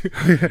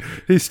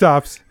 He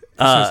stops.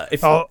 He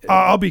says,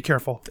 I'll be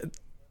careful.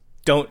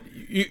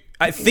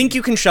 I think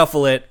you can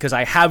shuffle it because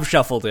I have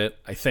shuffled it,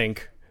 I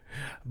think.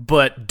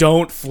 But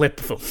don't flip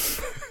them.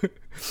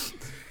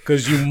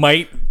 Because it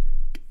might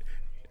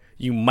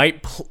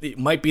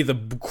be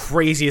the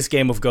craziest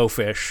game of Go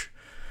Fish.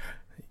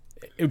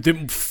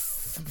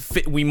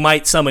 We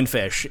might summon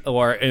fish,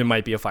 or it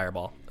might be a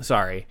fireball.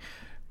 Sorry.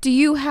 Do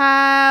you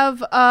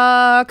have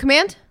a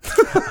command?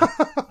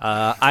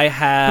 I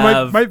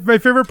have... My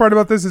favorite part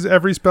about this is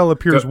every spell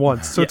appears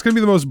once, so it's going to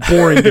be the most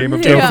boring game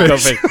of Go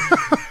Fish.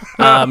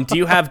 Do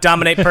you have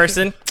Dominate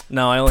Person?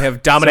 No, I only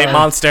have Dominate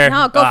Monster.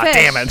 No, Go Fish.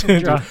 Damn it.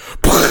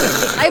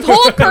 I have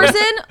Hold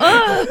Person.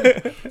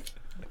 Ugh.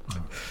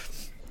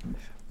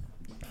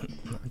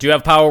 Do you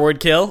have Power Word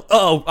Kill?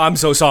 Oh, I'm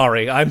so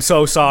sorry. I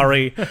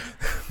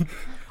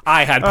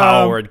had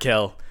Power Word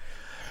Kill.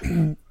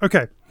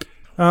 Okay.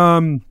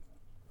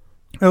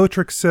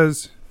 Elatrix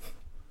says,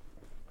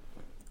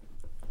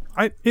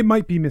 it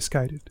might be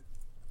misguided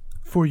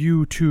for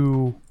you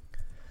to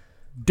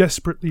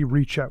desperately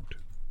reach out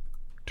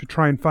to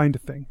try and find a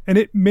thing. And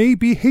it may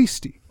be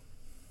hasty.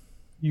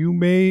 You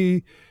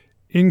may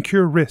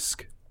incur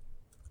risk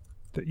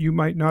that you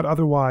might not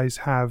otherwise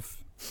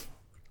have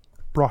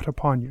brought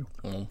upon you.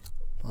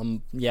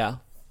 Yeah.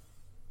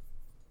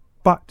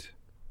 But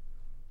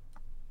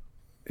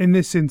in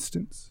this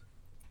instance,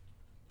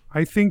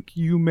 I think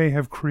you may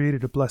have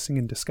created a blessing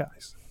in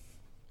disguise.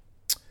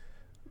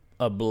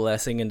 A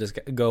blessing in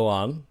disguise? Go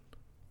on.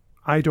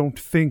 I don't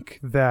think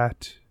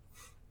that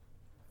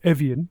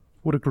Evian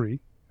would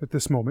agree at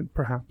this moment,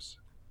 perhaps.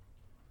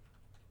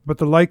 But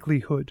the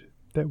likelihood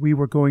that we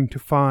were going to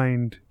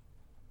find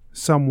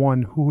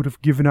someone who would have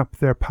given up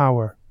their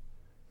power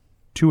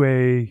to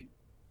a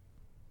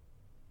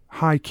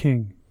High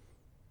King.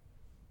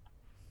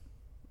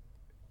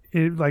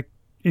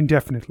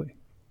 Indefinitely.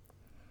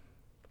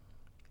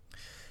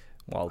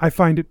 Well, I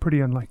find it pretty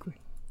unlikely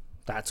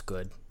that's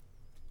good.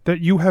 that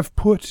you have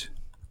put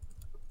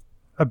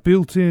a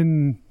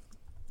built-in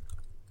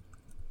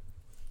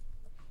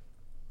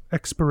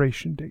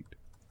expiration date.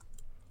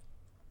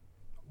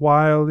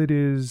 While it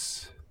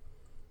is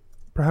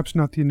perhaps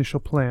not the initial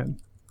plan,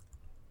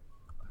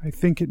 I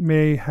think it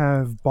may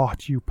have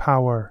bought you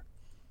power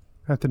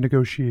at the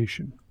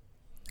negotiation.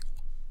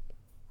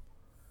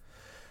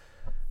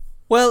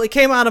 Well, it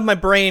came out of my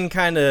brain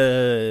kind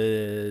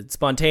of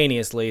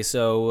spontaneously,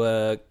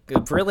 so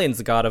Brilliant's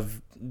the god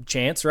of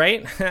chance,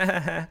 right?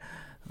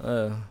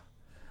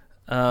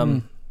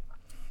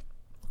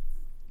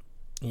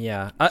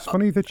 Yeah. It's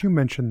funny that you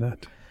mentioned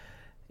that.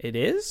 It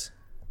is?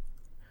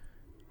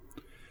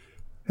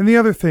 And the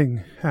other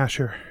thing,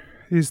 Asher,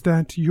 is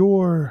that you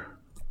are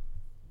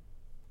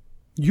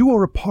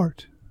a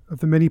part of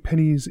the Many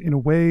Pennies in a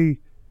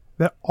way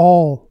that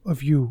all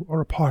of you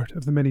are a part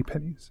of the Many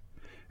Pennies.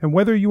 And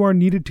whether you are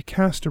needed to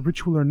cast a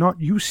ritual or not,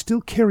 you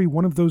still carry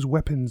one of those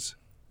weapons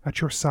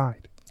at your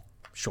side.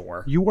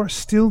 Sure. You are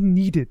still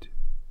needed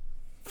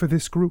for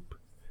this group.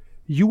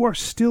 You are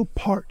still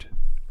part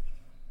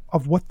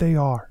of what they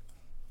are.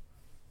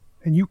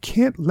 And you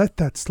can't let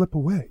that slip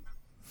away.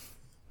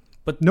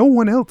 But no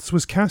one else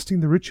was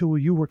casting the ritual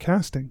you were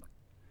casting.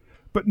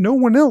 But no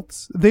one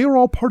else. They are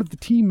all part of the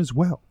team as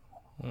well.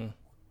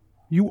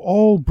 You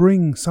all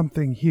bring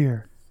something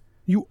here.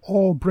 You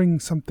all bring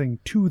something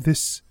to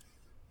this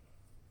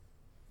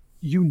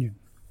union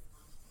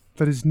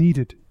that is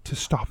needed to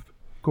stop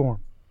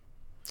Gorm.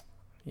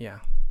 Yeah.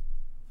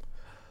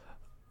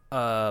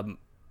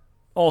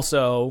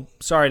 Also,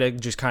 sorry to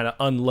just kind of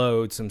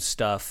unload some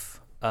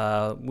stuff.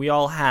 We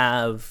all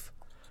have,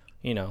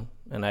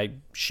 and I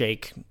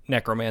shake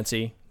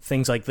necromancy,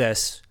 things like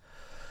this.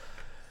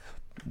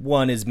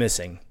 One is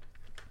missing.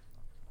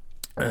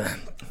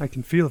 I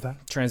can feel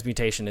that.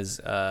 Transmutation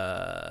is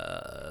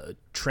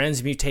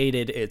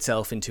transmutated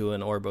itself into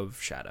an orb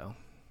of shadow.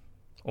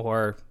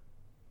 Or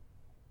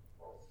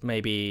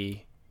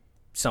maybe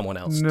someone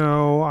else.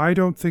 No, I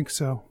don't think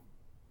so.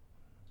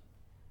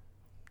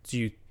 Do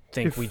you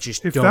think we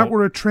just if don't? that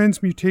were a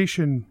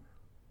transmutation,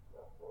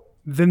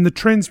 then the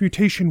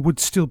transmutation would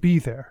still be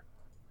there.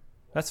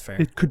 That's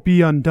fair. It could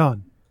be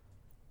undone.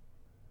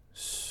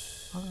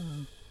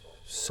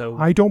 So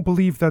I don't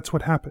believe that's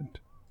what happened.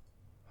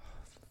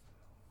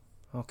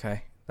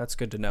 Okay, that's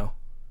good to know.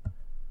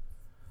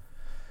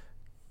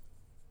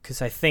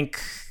 Because I think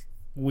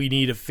we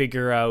need to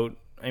figure out...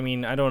 I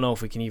mean, I don't know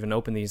if we can even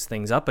open these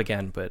things up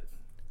again, but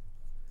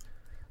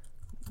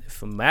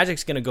if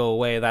magic's going to go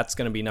away, that's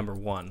going to be number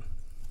one.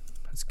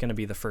 It's going to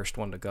be the first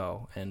one to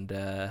go. And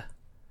I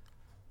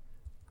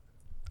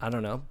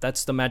don't know.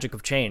 That's the magic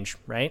of change,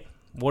 right?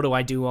 What do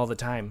I do all the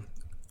time?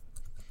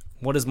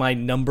 What is my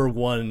number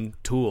one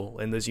tool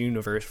in this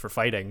universe for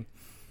fighting?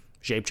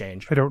 Shape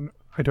change. I don't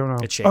know.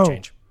 It's shape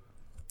change.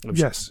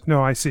 Yes.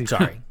 No, I see.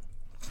 Sorry.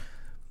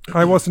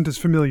 I wasn't as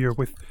familiar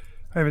with...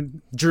 I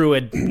haven't...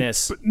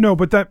 Druidness.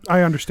 But that...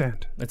 I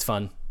understand. It's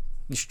fun.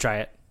 You should try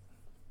it.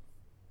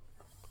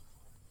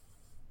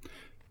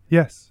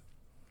 Yes.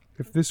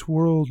 If this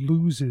world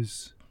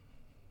loses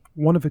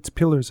one of its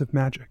pillars of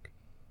magic,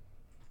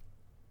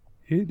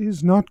 it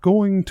is not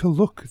going to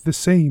look the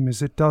same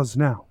as it does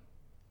now.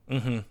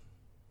 Mm-hmm.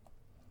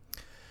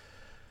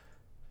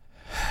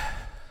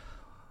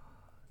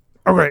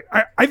 Okay,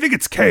 I think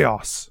it's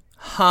chaos.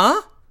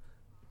 Huh?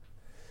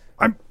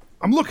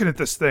 I'm looking at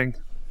this thing.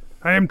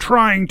 I am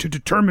trying to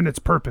determine its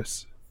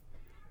purpose.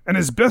 And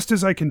as best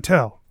as I can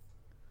tell,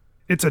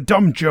 it's a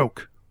dumb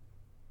joke.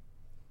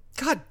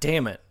 God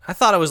damn it. I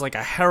thought it was like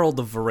a Herald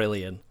of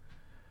Verillion.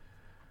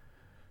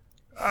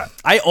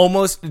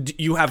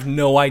 You have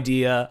no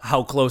idea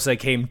how close I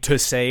came to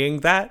saying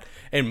that.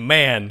 And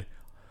man,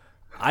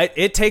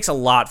 it takes a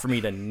lot for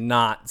me to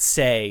not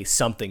say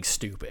something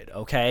stupid,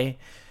 okay?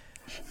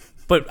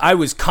 But I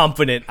was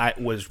confident it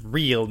was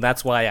real, and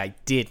that's why I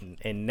didn't.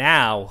 And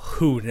now,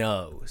 who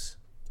knows?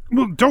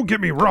 Well, don't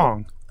get me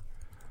wrong.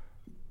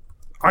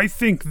 I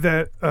think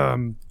that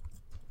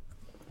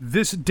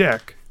this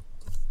deck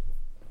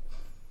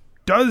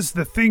does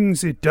the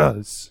things it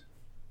does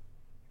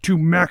to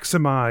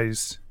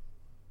maximize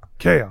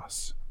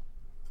chaos.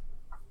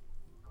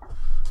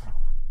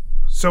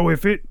 So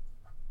if it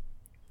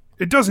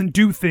doesn't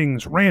do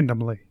things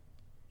randomly.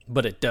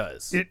 But it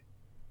does.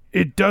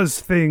 It does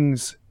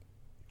things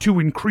to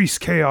increase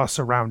chaos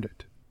around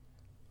it.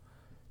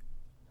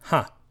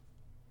 Huh.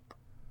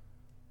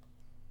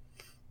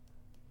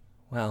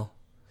 Well,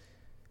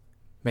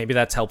 maybe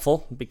that's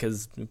helpful,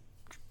 because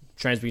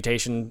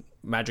transmutation,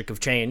 magic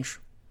of change.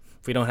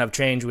 If we don't have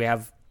change, we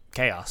have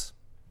chaos.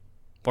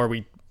 Or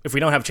if we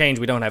don't have change,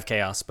 we don't have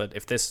chaos. But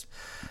if this...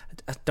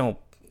 Don't...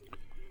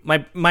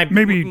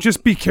 Maybe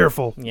just be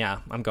careful. Yeah,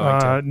 I'm going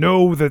to.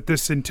 Know that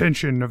this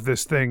intention of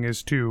this thing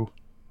is to...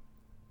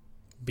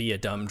 Be a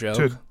dumb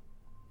joke.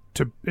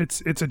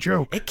 It's a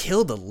joke. It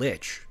killed a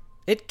lich.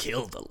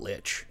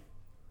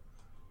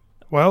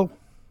 Well,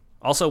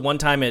 Also, one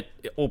time it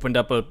opened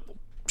up a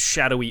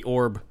shadowy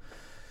orb.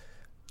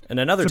 And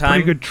another it's a time...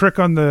 pretty good trick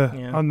on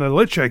the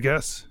Lich, I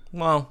guess.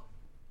 Well,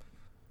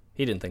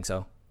 he didn't think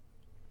so.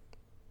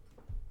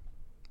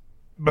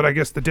 But I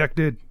guess the deck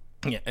did.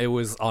 Yeah, it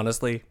was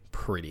honestly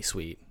pretty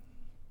sweet.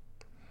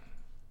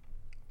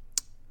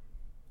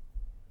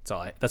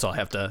 That's all I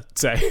have to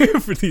say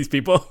for these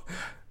people.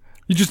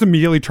 You just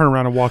immediately turn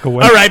around and walk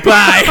away. All right,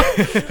 bye.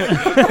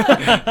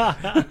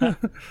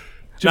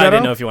 No, I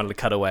didn't know if you wanted to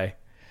cut away.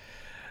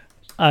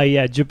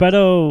 Yeah,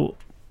 Gebetto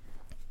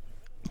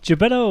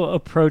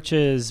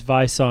approaches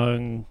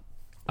Visong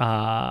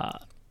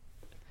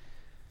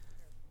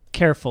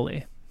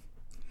carefully.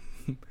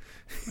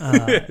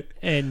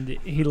 And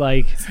he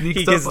like He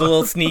gets the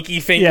little sneaky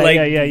thing.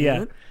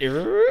 yeah.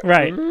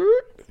 Right.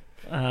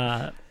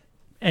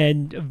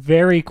 And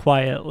very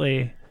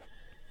quietly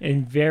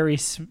and very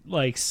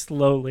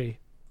slowly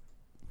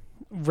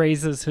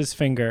raises his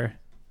finger,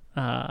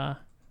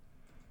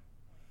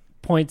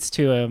 points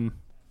to him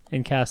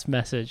and casts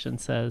message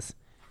and says,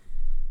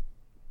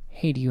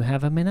 "Hey, do you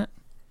have a minute?"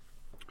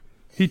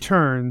 He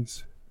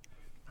turns.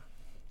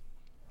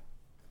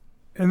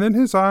 And then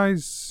his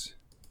eyes...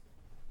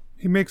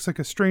 He makes like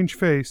a strange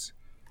face.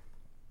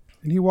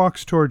 And he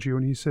walks towards you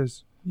and he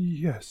says,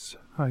 "Yes,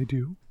 I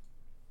do.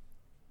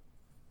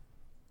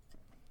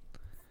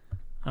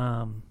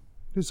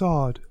 It is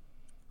odd.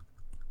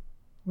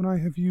 When I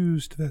have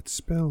used that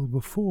spell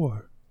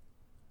before,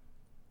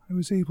 I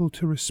was able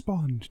to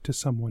respond to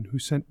someone who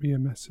sent me a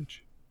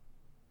message."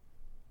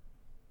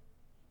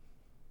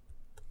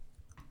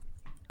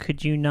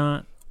 Could you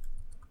not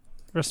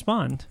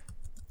respond?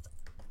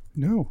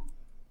 No.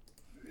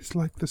 It's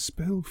like the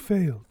spell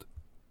failed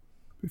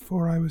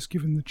before I was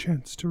given the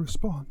chance to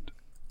respond.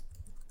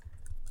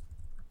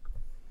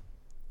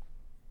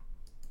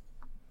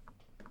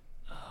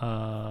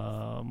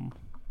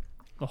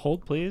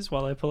 Hold, please,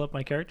 while I pull up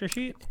my character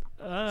sheet.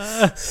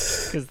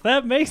 Because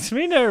that makes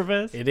me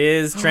nervous. It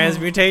is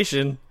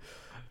transmutation.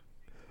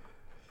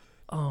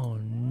 Oh,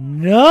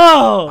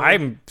 no!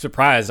 I'm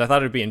surprised. I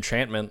thought it'd be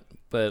enchantment,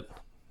 but...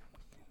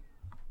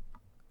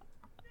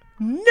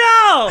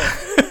 No!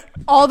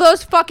 All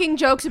those fucking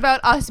jokes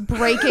about us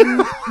breaking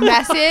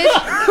message.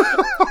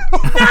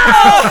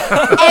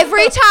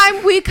 Every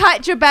time we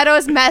cut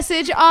Gebetto's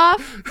message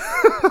off,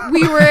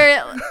 we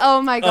were,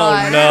 oh my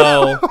god.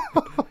 Oh, no.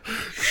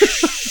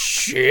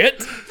 Shit.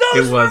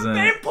 Those It wasn't.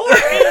 were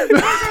important.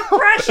 Those are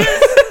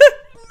precious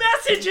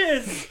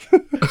messages.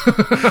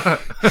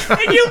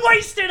 And you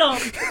wasted them.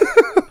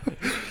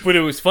 But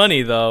it was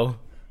funny, though.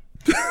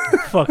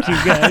 Fuck you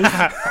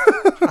guys.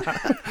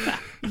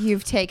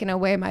 You've taken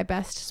away my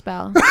best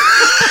spell.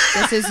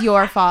 This is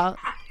your fault.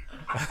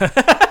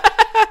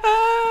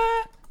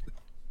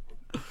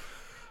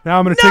 Now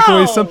I'm going to take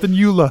away something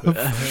you love.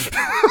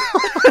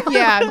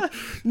 Yeah.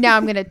 Now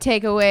I'm going to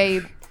take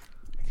away...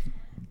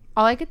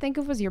 All I could think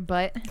of was your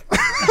butt.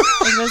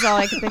 That was all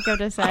I could think of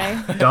to say.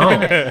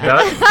 Don't.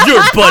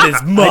 Your butt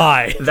is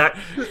mine.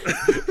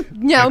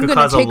 Now I'm could going to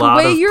cause a take lot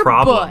away of your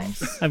problems.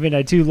 butt. I mean,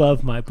 I do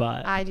love my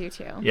butt. I do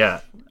too. Yeah.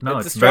 No,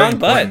 It's it's a very strong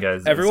important,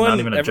 butt. guys. It's not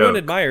even a Everyone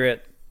joke. admire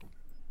it.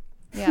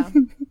 Yeah.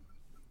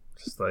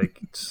 Just like,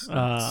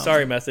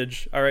 Sorry,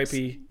 message.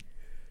 R.I.P.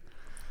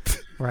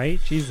 Right?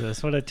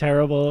 Jesus, what a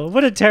terrible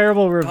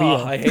reveal.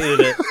 Oh, I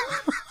hated it.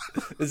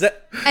 Is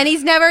that... And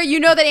he's never, you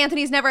know that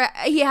Anthony's never,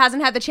 he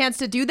hasn't had the chance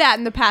to do that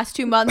in the past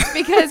 2 months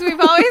because we've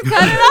always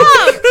cut it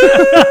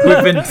off.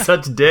 we've been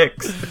such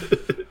dicks.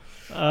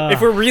 if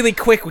we're really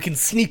quick, we can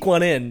sneak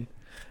one in.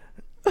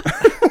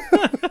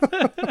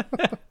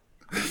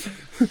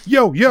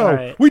 Yo,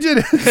 right. we did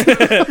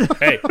it.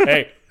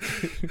 Hey.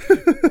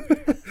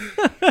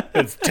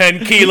 It's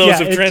 10 kilos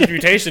Yeah, of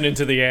transmutation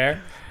into the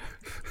air.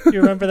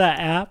 You remember that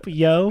app,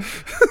 Yo?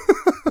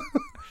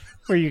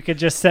 Where you could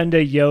just send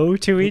a yo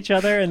to each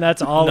other and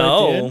that's all it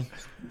No. did?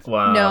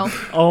 Wow. No.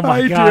 Oh my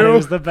I god, do. it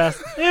was the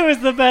best. It was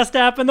the best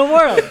app in the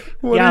world.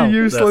 What Yo. a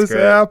useless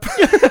great. app.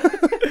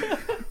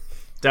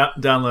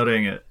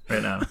 Downloading it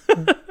right now.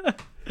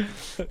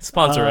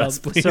 Sponsor us,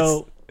 please.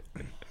 So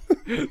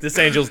This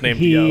angel's named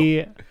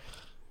Yo.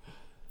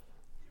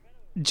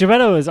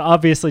 Gebetto is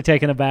obviously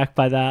taken aback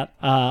by that,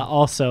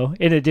 also,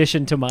 in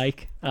addition to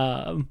Mike.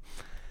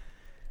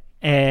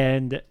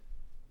 And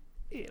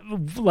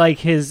like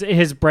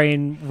his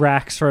brain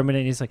racks for a minute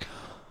and he's like,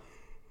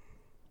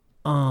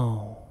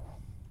 oh.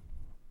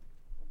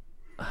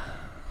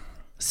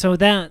 So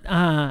that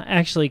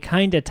actually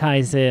kind of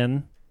ties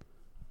in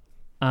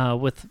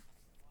with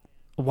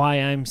why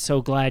I'm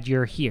so glad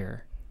you're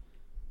here.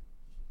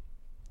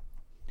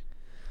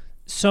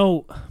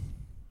 So,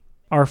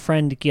 our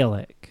friend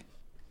Gillick,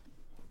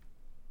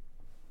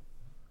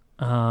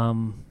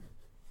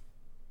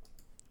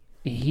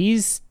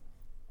 he's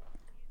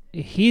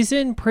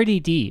in pretty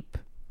deep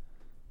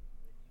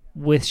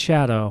with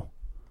Shadow.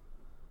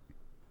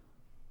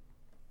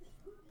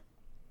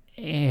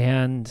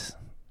 And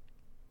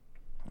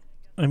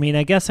I mean,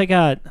 I guess I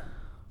got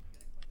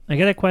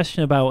a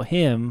question about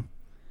him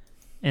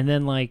and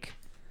then like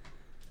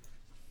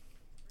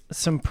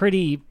some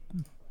pretty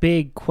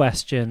big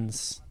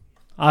questions,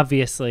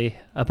 obviously,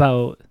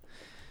 about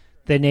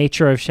the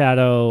nature of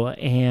shadow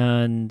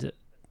and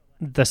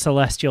the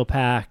Celestial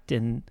Pact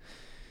and,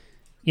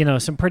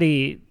 some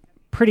pretty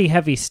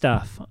heavy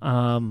stuff.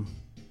 I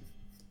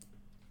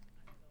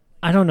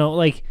don't know,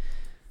 like,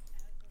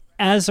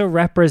 as a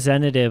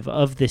representative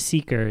of the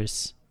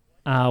Seekers,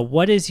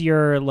 what is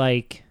your,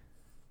 like,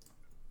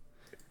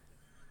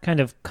 kind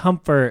of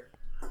comfort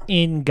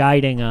in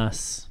guiding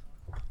us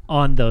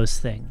on those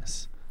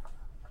things?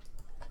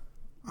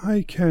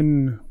 I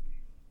can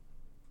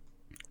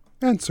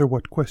answer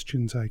what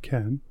questions I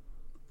can.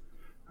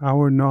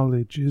 Our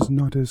knowledge is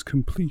not as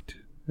complete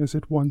as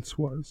it once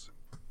was.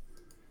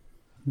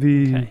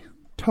 The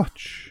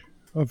touch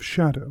of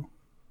shadow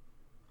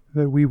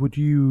that we would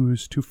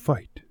use to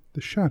fight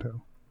the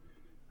shadow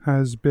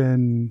has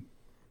been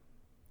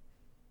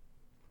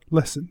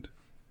lessened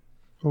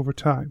over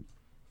time,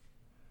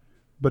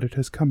 but it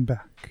has come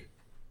back.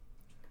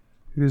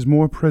 It is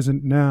more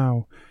present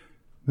now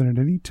than at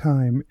any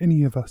time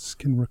any of us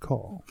can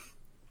recall.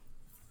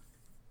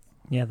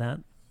 Yeah,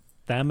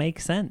 that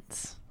makes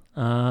sense.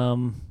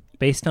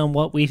 Based on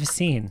what we've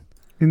seen.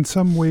 In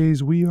some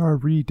ways, we are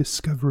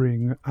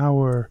rediscovering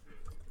our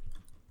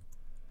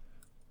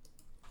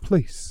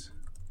place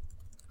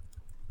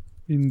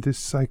in this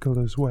cycle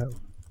as well.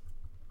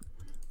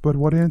 But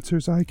what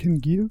answers I can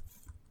give,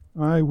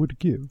 I would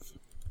give.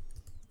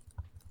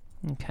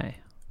 Okay.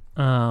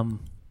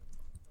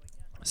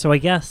 So I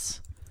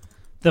guess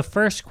the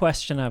first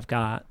question I've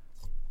got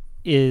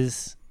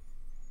is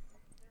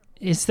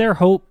there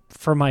hope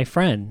for my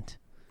friend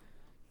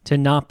to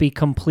not be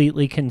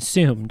completely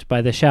consumed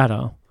by the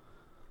shadow?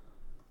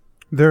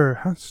 There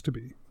has to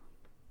be.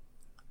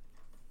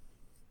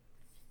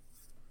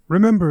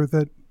 Remember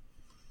that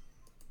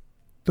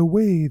the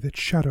way that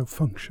shadow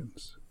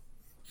functions,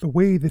 the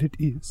way that it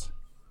is,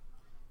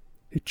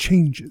 it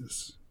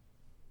changes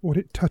what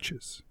it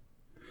touches.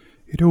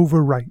 It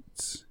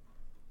overwrites.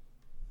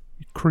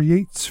 It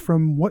creates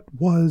from what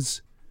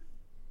was,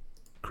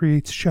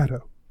 creates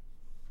shadow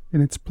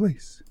in its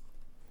place.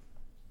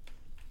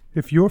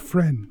 If your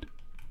friend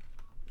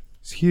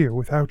is here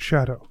without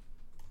shadow,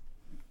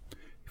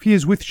 if he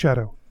is with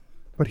shadow,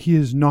 but he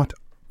is not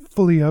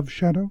fully of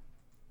shadow,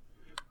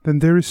 then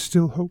there is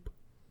still hope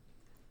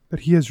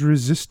that he has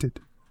resisted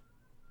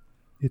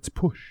its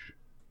push.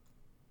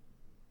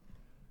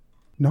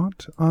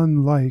 Not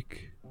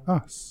unlike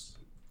us.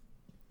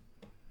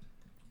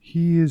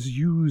 He is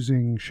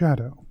using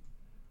shadow,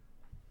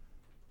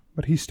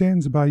 but he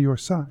stands by your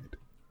side.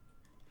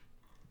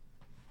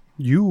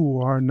 You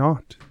are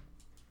not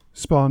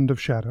spawned of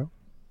shadow.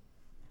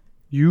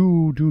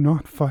 You do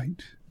not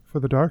fight for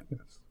the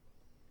darkness.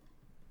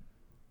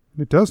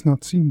 It does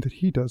not seem that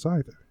he does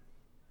either.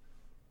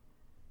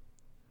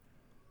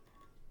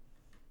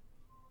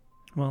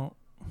 Well,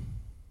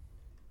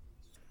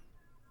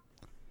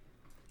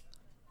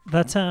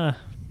 that's a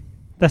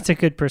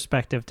good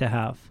perspective to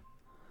have.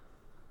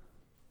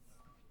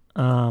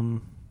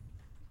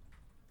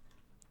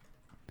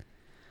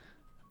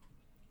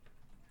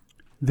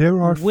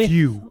 There are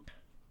few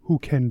who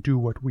can do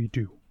what we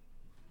do.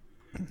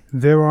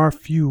 There are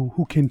few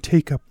who can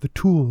take up the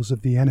tools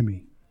of the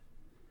enemy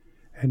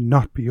and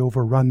not be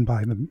overrun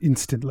by them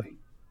instantly.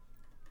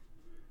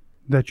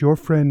 That your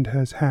friend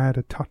has had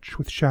a touch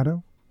with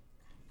shadow,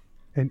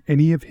 and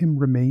any of him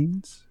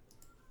remains,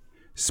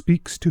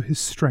 speaks to his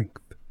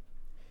strength,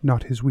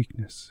 not his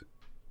weakness.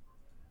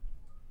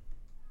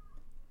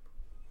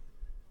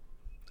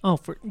 Oh,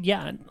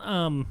 I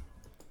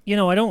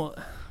don't.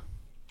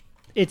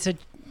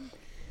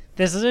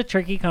 This is a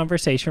tricky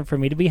conversation for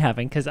me to be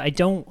having because I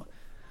don't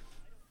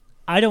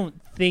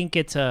think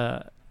it's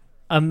a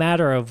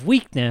matter of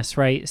weakness,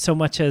 right? So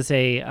much as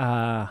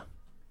a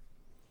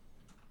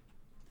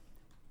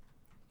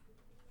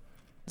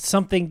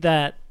something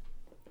that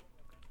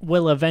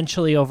will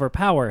eventually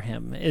overpower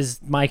him is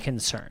my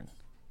concern.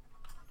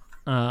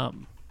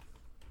 And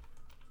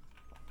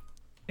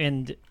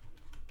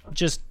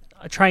just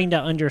trying to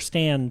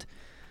understand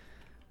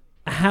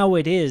how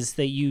it is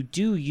that you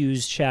do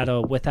use shadow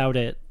without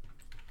it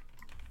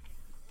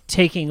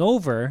taking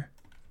over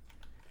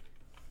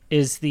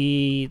is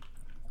the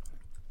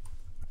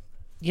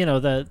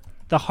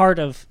heart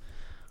of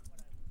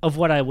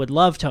what I would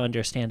love to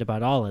understand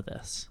about all of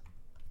this.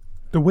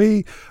 The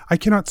way I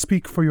cannot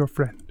speak for your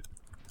friend,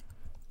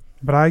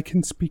 but I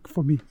can speak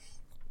for me.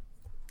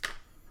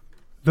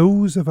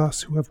 Those of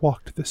us who have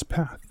walked this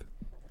path,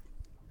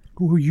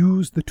 who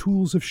use the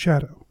tools of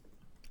shadow,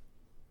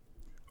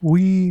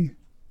 we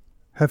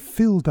have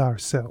filled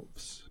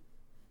ourselves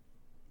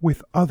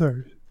with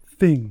other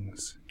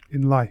things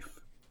in life.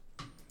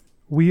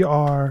 We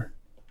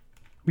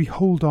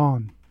hold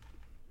on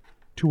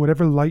to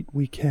whatever light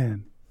we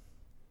can,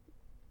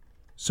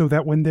 so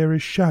that when there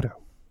is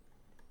shadow,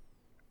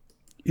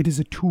 it is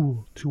a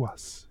tool to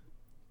us.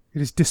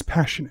 It is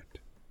dispassionate.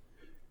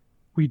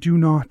 We do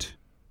not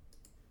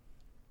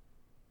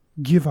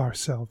give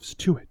ourselves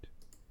to it,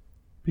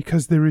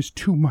 because there is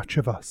too much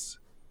of us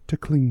to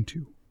cling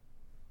to.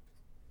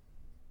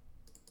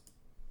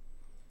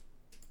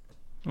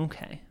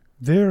 Okay.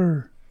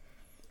 There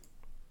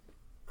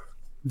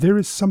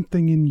is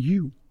something in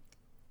you,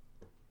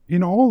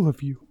 in all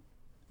of you,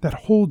 that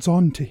holds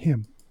on to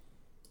him,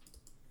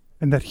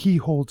 and that he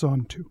holds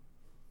on to.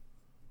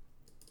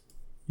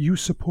 You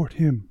support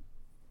him.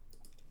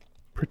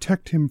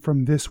 Protect him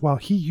from this while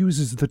he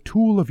uses the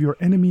tool of your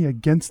enemy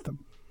against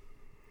them.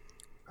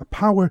 A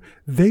power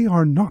they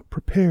are not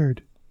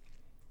prepared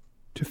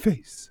to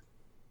face.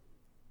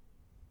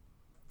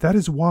 That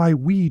is why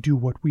we do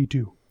what we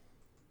do.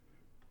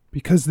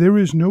 Because there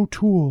is no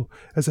tool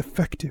as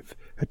effective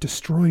at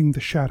destroying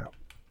the shadow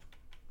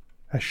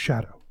as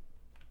shadow.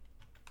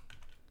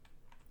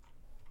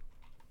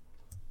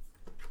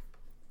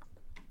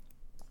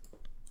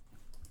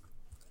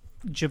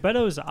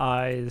 Gebetto's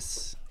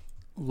eyes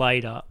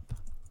light up,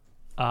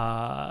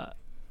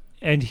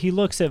 and he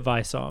looks at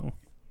Vaisong,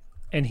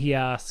 and he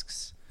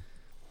asks,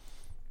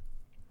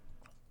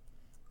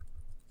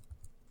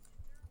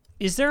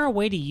 is there a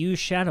way to use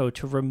shadow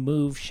to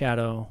remove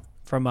shadow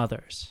from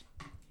others?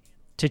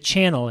 To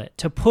channel it,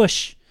 to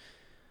push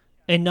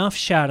enough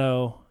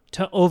shadow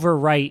to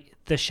overwrite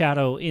the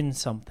shadow in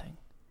something?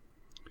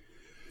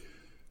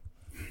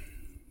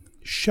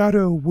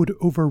 Shadow would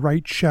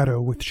overwrite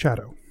shadow with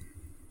shadow.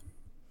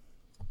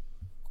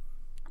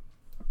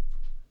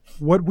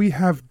 What we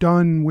have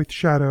done with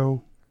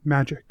shadow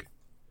magic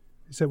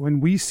is that when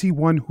we see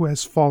one who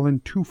has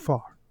fallen too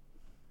far,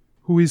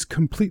 who is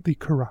completely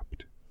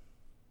corrupt,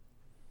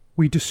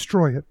 we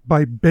destroy it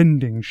by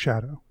bending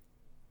shadow,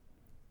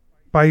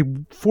 by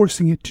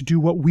forcing it to do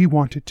what we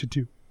want it to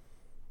do.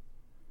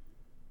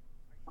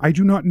 I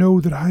do not know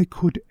that I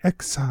could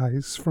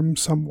excise from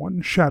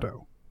someone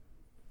shadow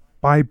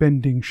by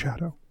bending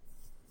shadow.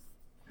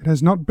 It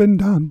has not been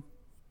done.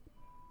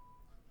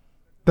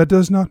 That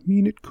does not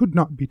mean it could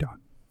not be done.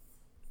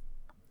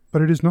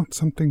 But it is not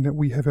something that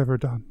we have ever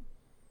done.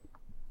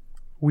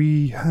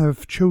 We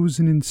have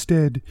chosen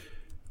instead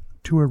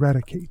to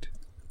eradicate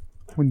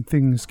when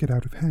things get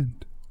out of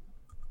hand.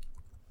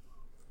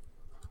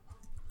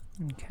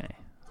 Okay.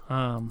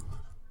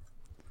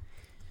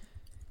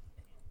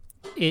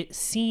 It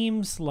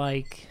seems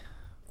like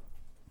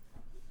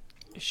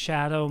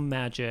shadow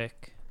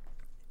magic,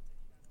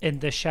 and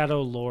the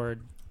Shadow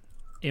Lord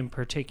in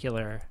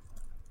particular,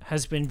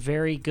 has been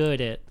very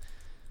good at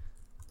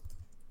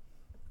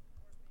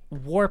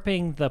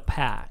warping the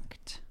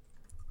pact.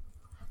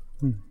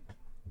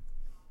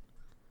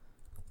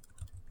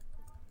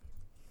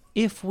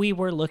 If we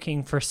were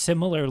looking for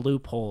similar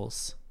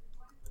loopholes,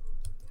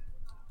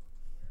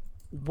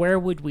 where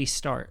would we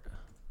start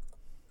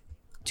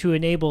to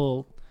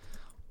enable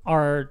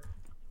our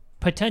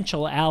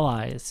potential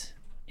allies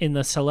in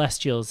the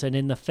Celestials and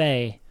in the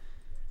Fae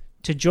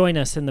to join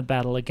us in the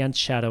battle against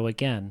Shadow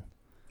again?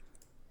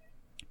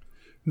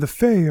 The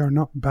Fae are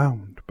not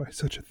bound by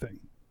such a thing.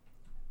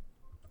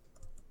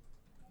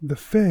 The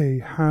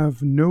Fae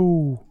have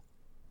no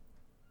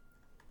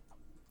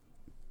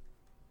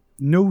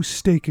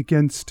stake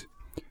against...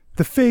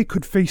 The Fae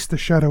could face the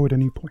shadow at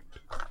any point.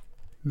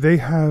 They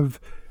have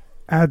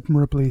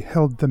admirably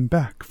held them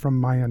back from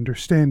my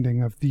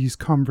understanding of these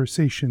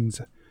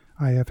conversations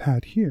I have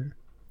had here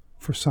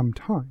for some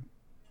time.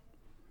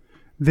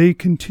 They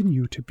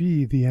continue to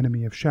be the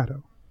enemy of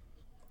shadow.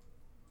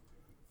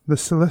 The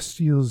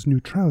Celestials'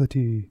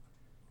 neutrality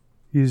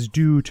is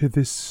due to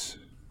this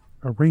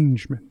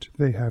arrangement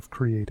they have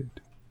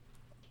created,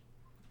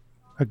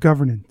 a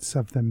governance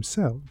of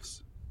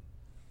themselves.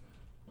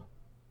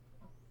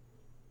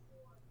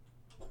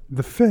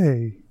 The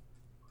Fae,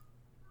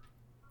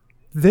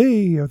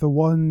 they are the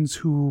ones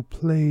who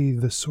play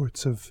the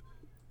sorts of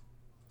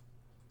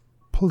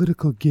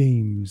political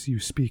games you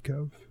speak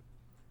of,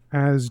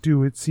 as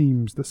do, it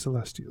seems, the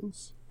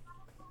Celestials.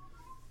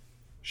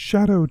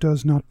 Shadow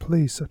does not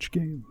play such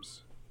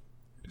games.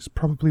 It is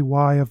probably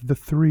why, of the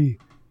three,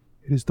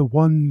 it is the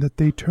one that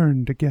they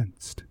turned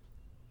against.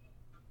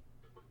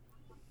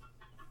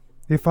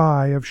 If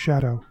I, of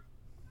Shadow,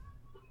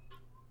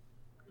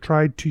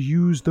 tried to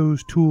use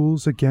those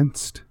tools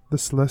against the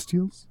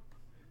Celestials,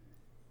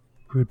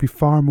 it would be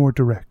far more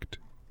direct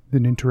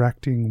than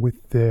interacting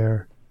with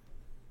their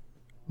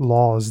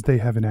laws they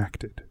have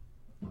enacted.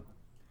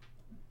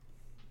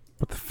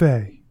 But the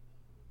Fae,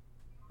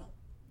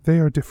 they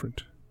are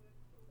different.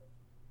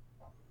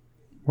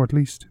 Or at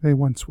least they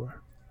once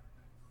were.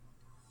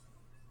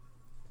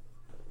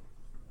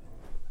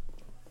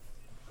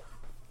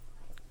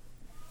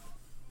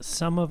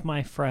 Some of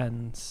my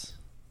friends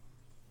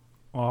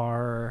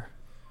are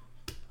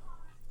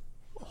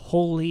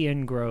wholly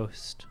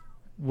engrossed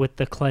with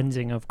the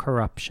cleansing of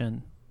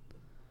corruption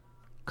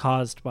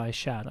caused by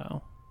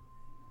shadow.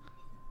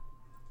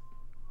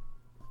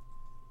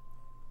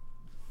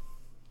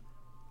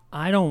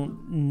 I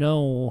don't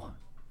know,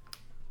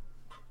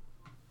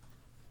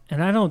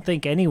 and I don't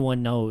think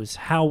anyone knows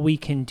how we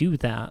can do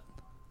that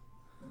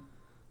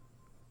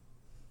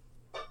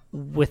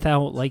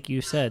without, like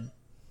you said,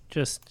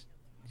 just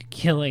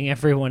killing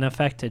everyone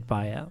affected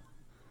by it.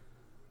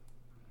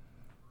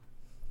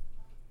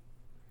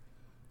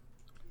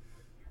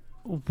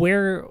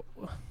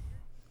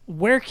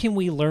 where can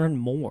we learn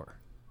more?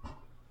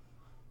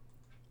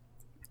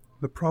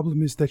 The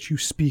problem is that you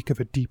speak of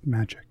a deep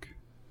magic.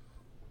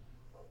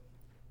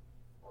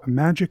 A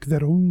magic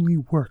that only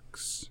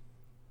works.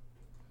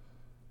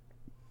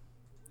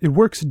 It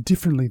works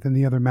differently than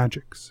the other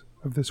magics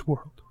of this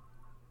world.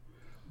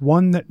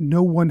 One that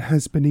no one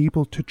has been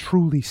able to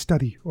truly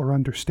study or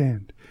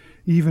understand.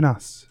 Even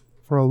us,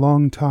 for a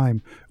long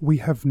time, we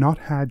have not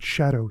had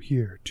shadow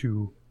here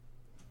to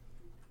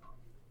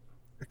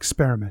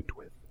experiment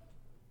with.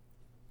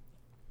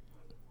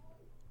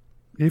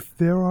 If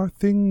there are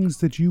things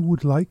that you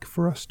would like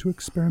for us to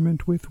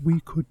experiment with,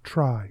 we could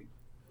try.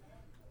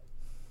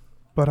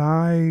 But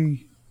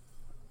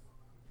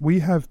we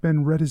have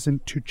been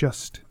reticent to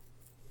just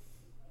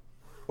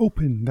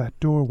open that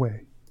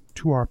doorway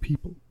to our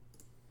people.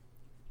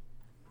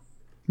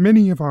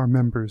 Many of our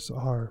members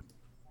are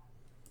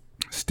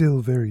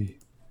still very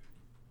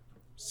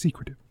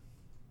secretive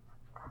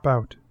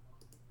about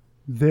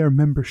their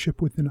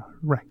membership within our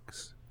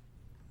ranks.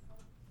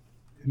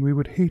 And we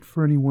would hate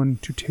for anyone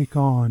to take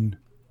on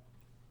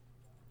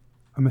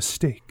a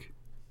mistake,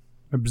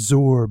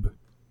 absorb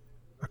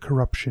a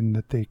corruption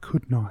that they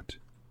could not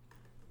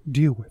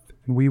deal with,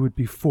 and we would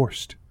be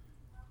forced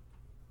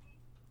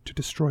to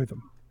destroy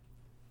them.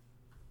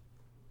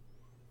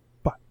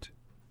 But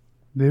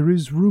there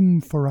is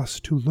room for us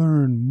to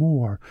learn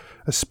more,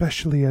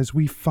 especially as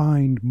we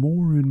find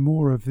more and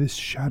more of this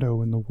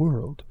shadow in the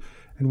world,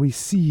 and we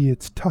see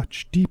its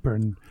touch deeper,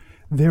 and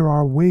there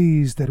are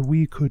ways that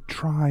we could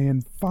try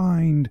and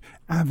find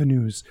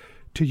avenues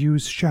to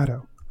use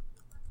shadow.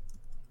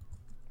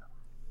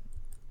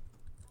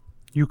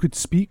 You could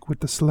speak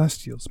with the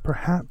Celestials.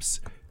 Perhaps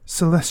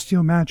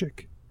celestial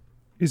magic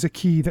is a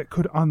key that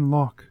could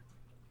unlock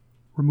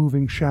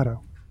removing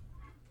shadow.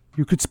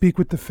 You could speak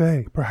with the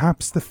Fae.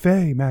 Perhaps the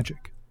Fae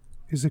magic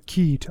is a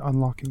key to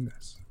unlocking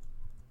this.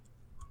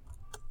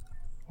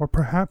 Or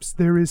perhaps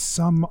there is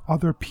some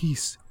other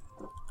piece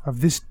of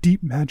this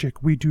deep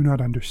magic we do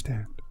not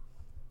understand.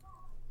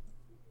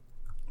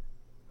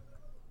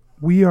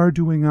 We are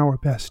doing our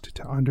best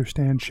to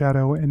understand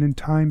shadow, and in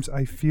times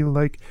I feel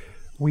like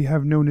we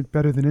have known it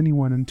better than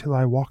anyone until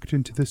I walked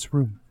into this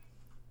room.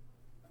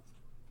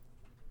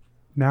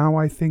 Now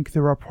I think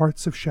there are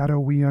parts of shadow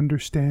we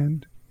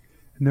understand,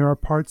 and there are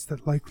parts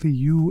that likely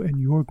you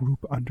and your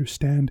group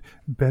understand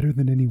better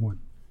than anyone.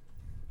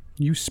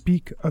 You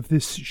speak of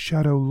this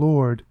Shadow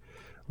Lord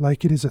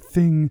like it is a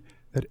thing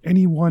that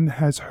anyone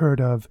has heard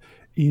of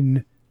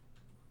in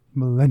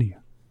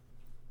millennia.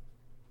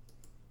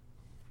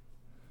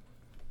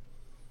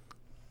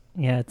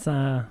 Yeah,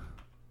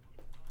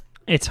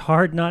 it's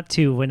hard not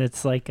to when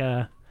it's like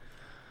a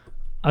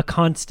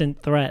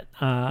constant threat,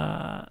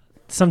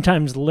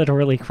 sometimes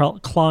literally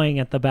clawing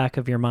at the back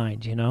of your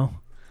mind, you know?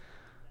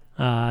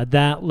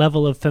 That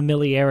level of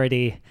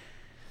familiarity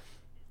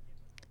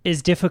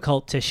is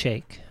difficult to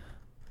shake.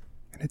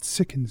 And it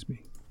sickens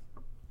me.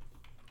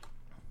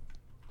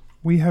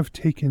 We have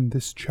taken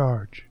this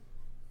charge.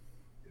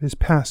 It is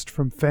passed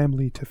from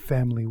family to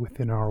family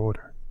within our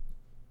order.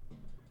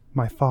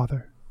 My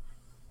father,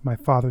 my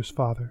father's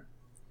father,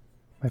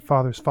 my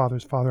father's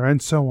father's father,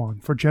 and so on,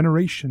 for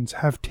generations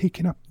have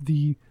taken up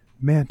the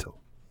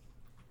mantle.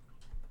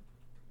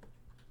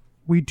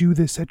 We do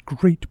this at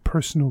great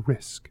personal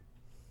risk,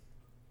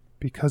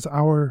 because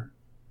our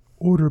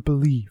order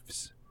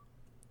believes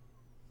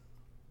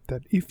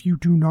that if you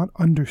do not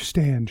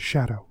understand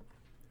shadow,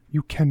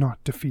 you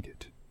cannot defeat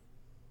it.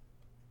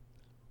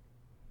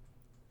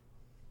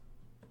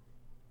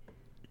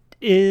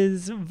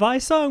 Is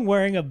Visong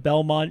wearing a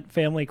Belmont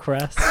family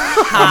crest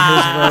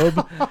on his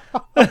robe?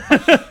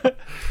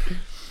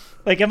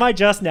 Like, am I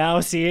just now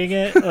seeing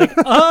it? Like,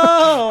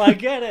 oh, I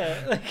get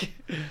it. Like,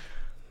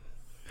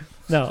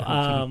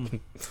 no,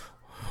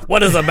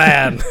 What is a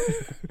man?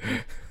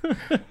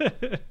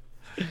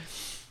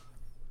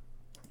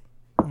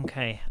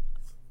 Okay.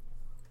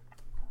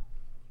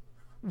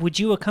 Would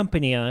you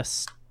accompany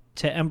us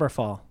to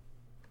Emberfall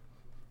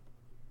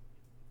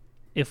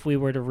if we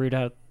were to root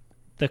out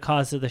the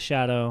cause of the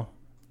shadow,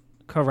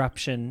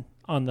 corruption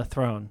on the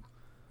throne?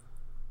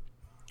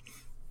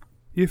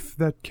 If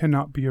that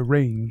cannot be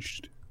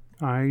arranged,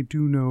 I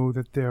do know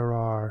that there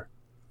are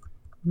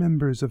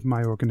members of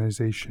my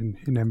organization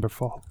in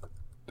Emberfall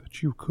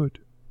that you could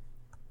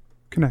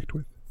connect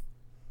with.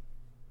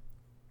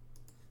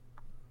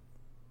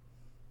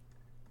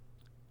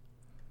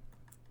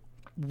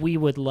 We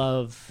would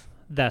love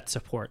that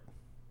support.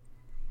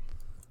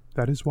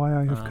 That is why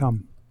I have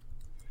come,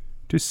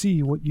 to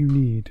see what you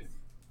need,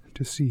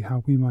 to see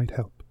how we might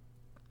help.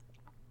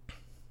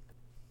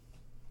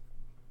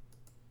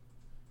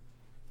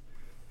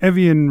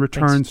 Evian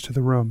returns to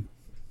the room.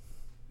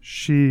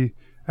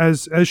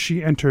 As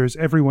she enters,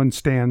 everyone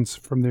stands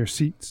from their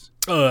seats.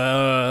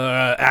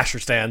 Asher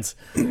stands.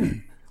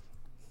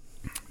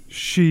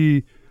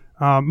 She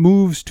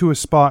moves to a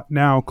spot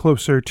now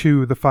closer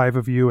to the five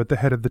of you at the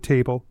head of the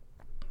table.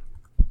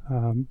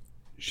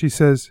 She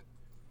says,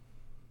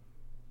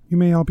 "You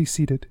may all be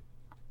seated."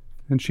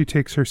 And she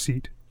takes her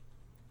seat.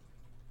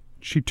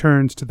 She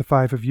turns to the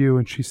five of you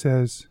and she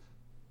says,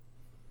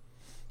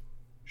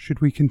 "Should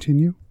we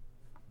continue?"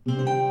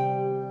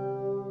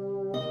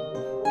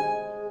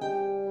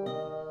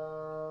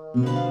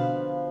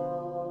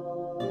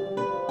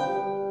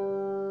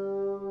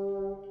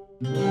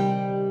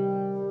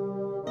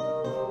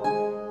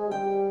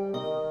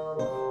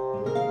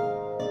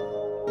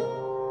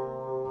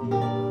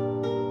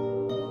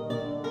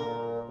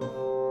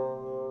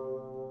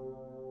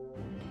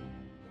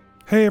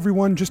 Hey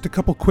everyone, just a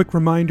couple quick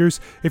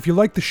reminders. If you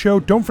like the show,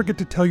 don't forget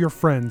to tell your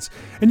friends.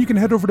 And you can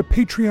head over to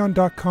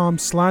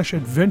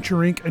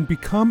patreon.com/adventureinc and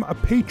become a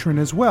patron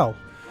as well.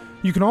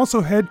 You can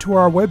also head to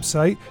our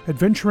website,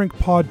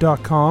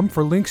 adventureincpod.com,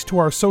 for links to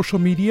our social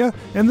media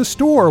and the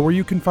store where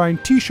you can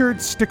find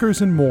t-shirts,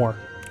 stickers, and more.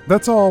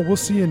 That's all. We'll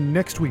see you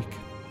next week.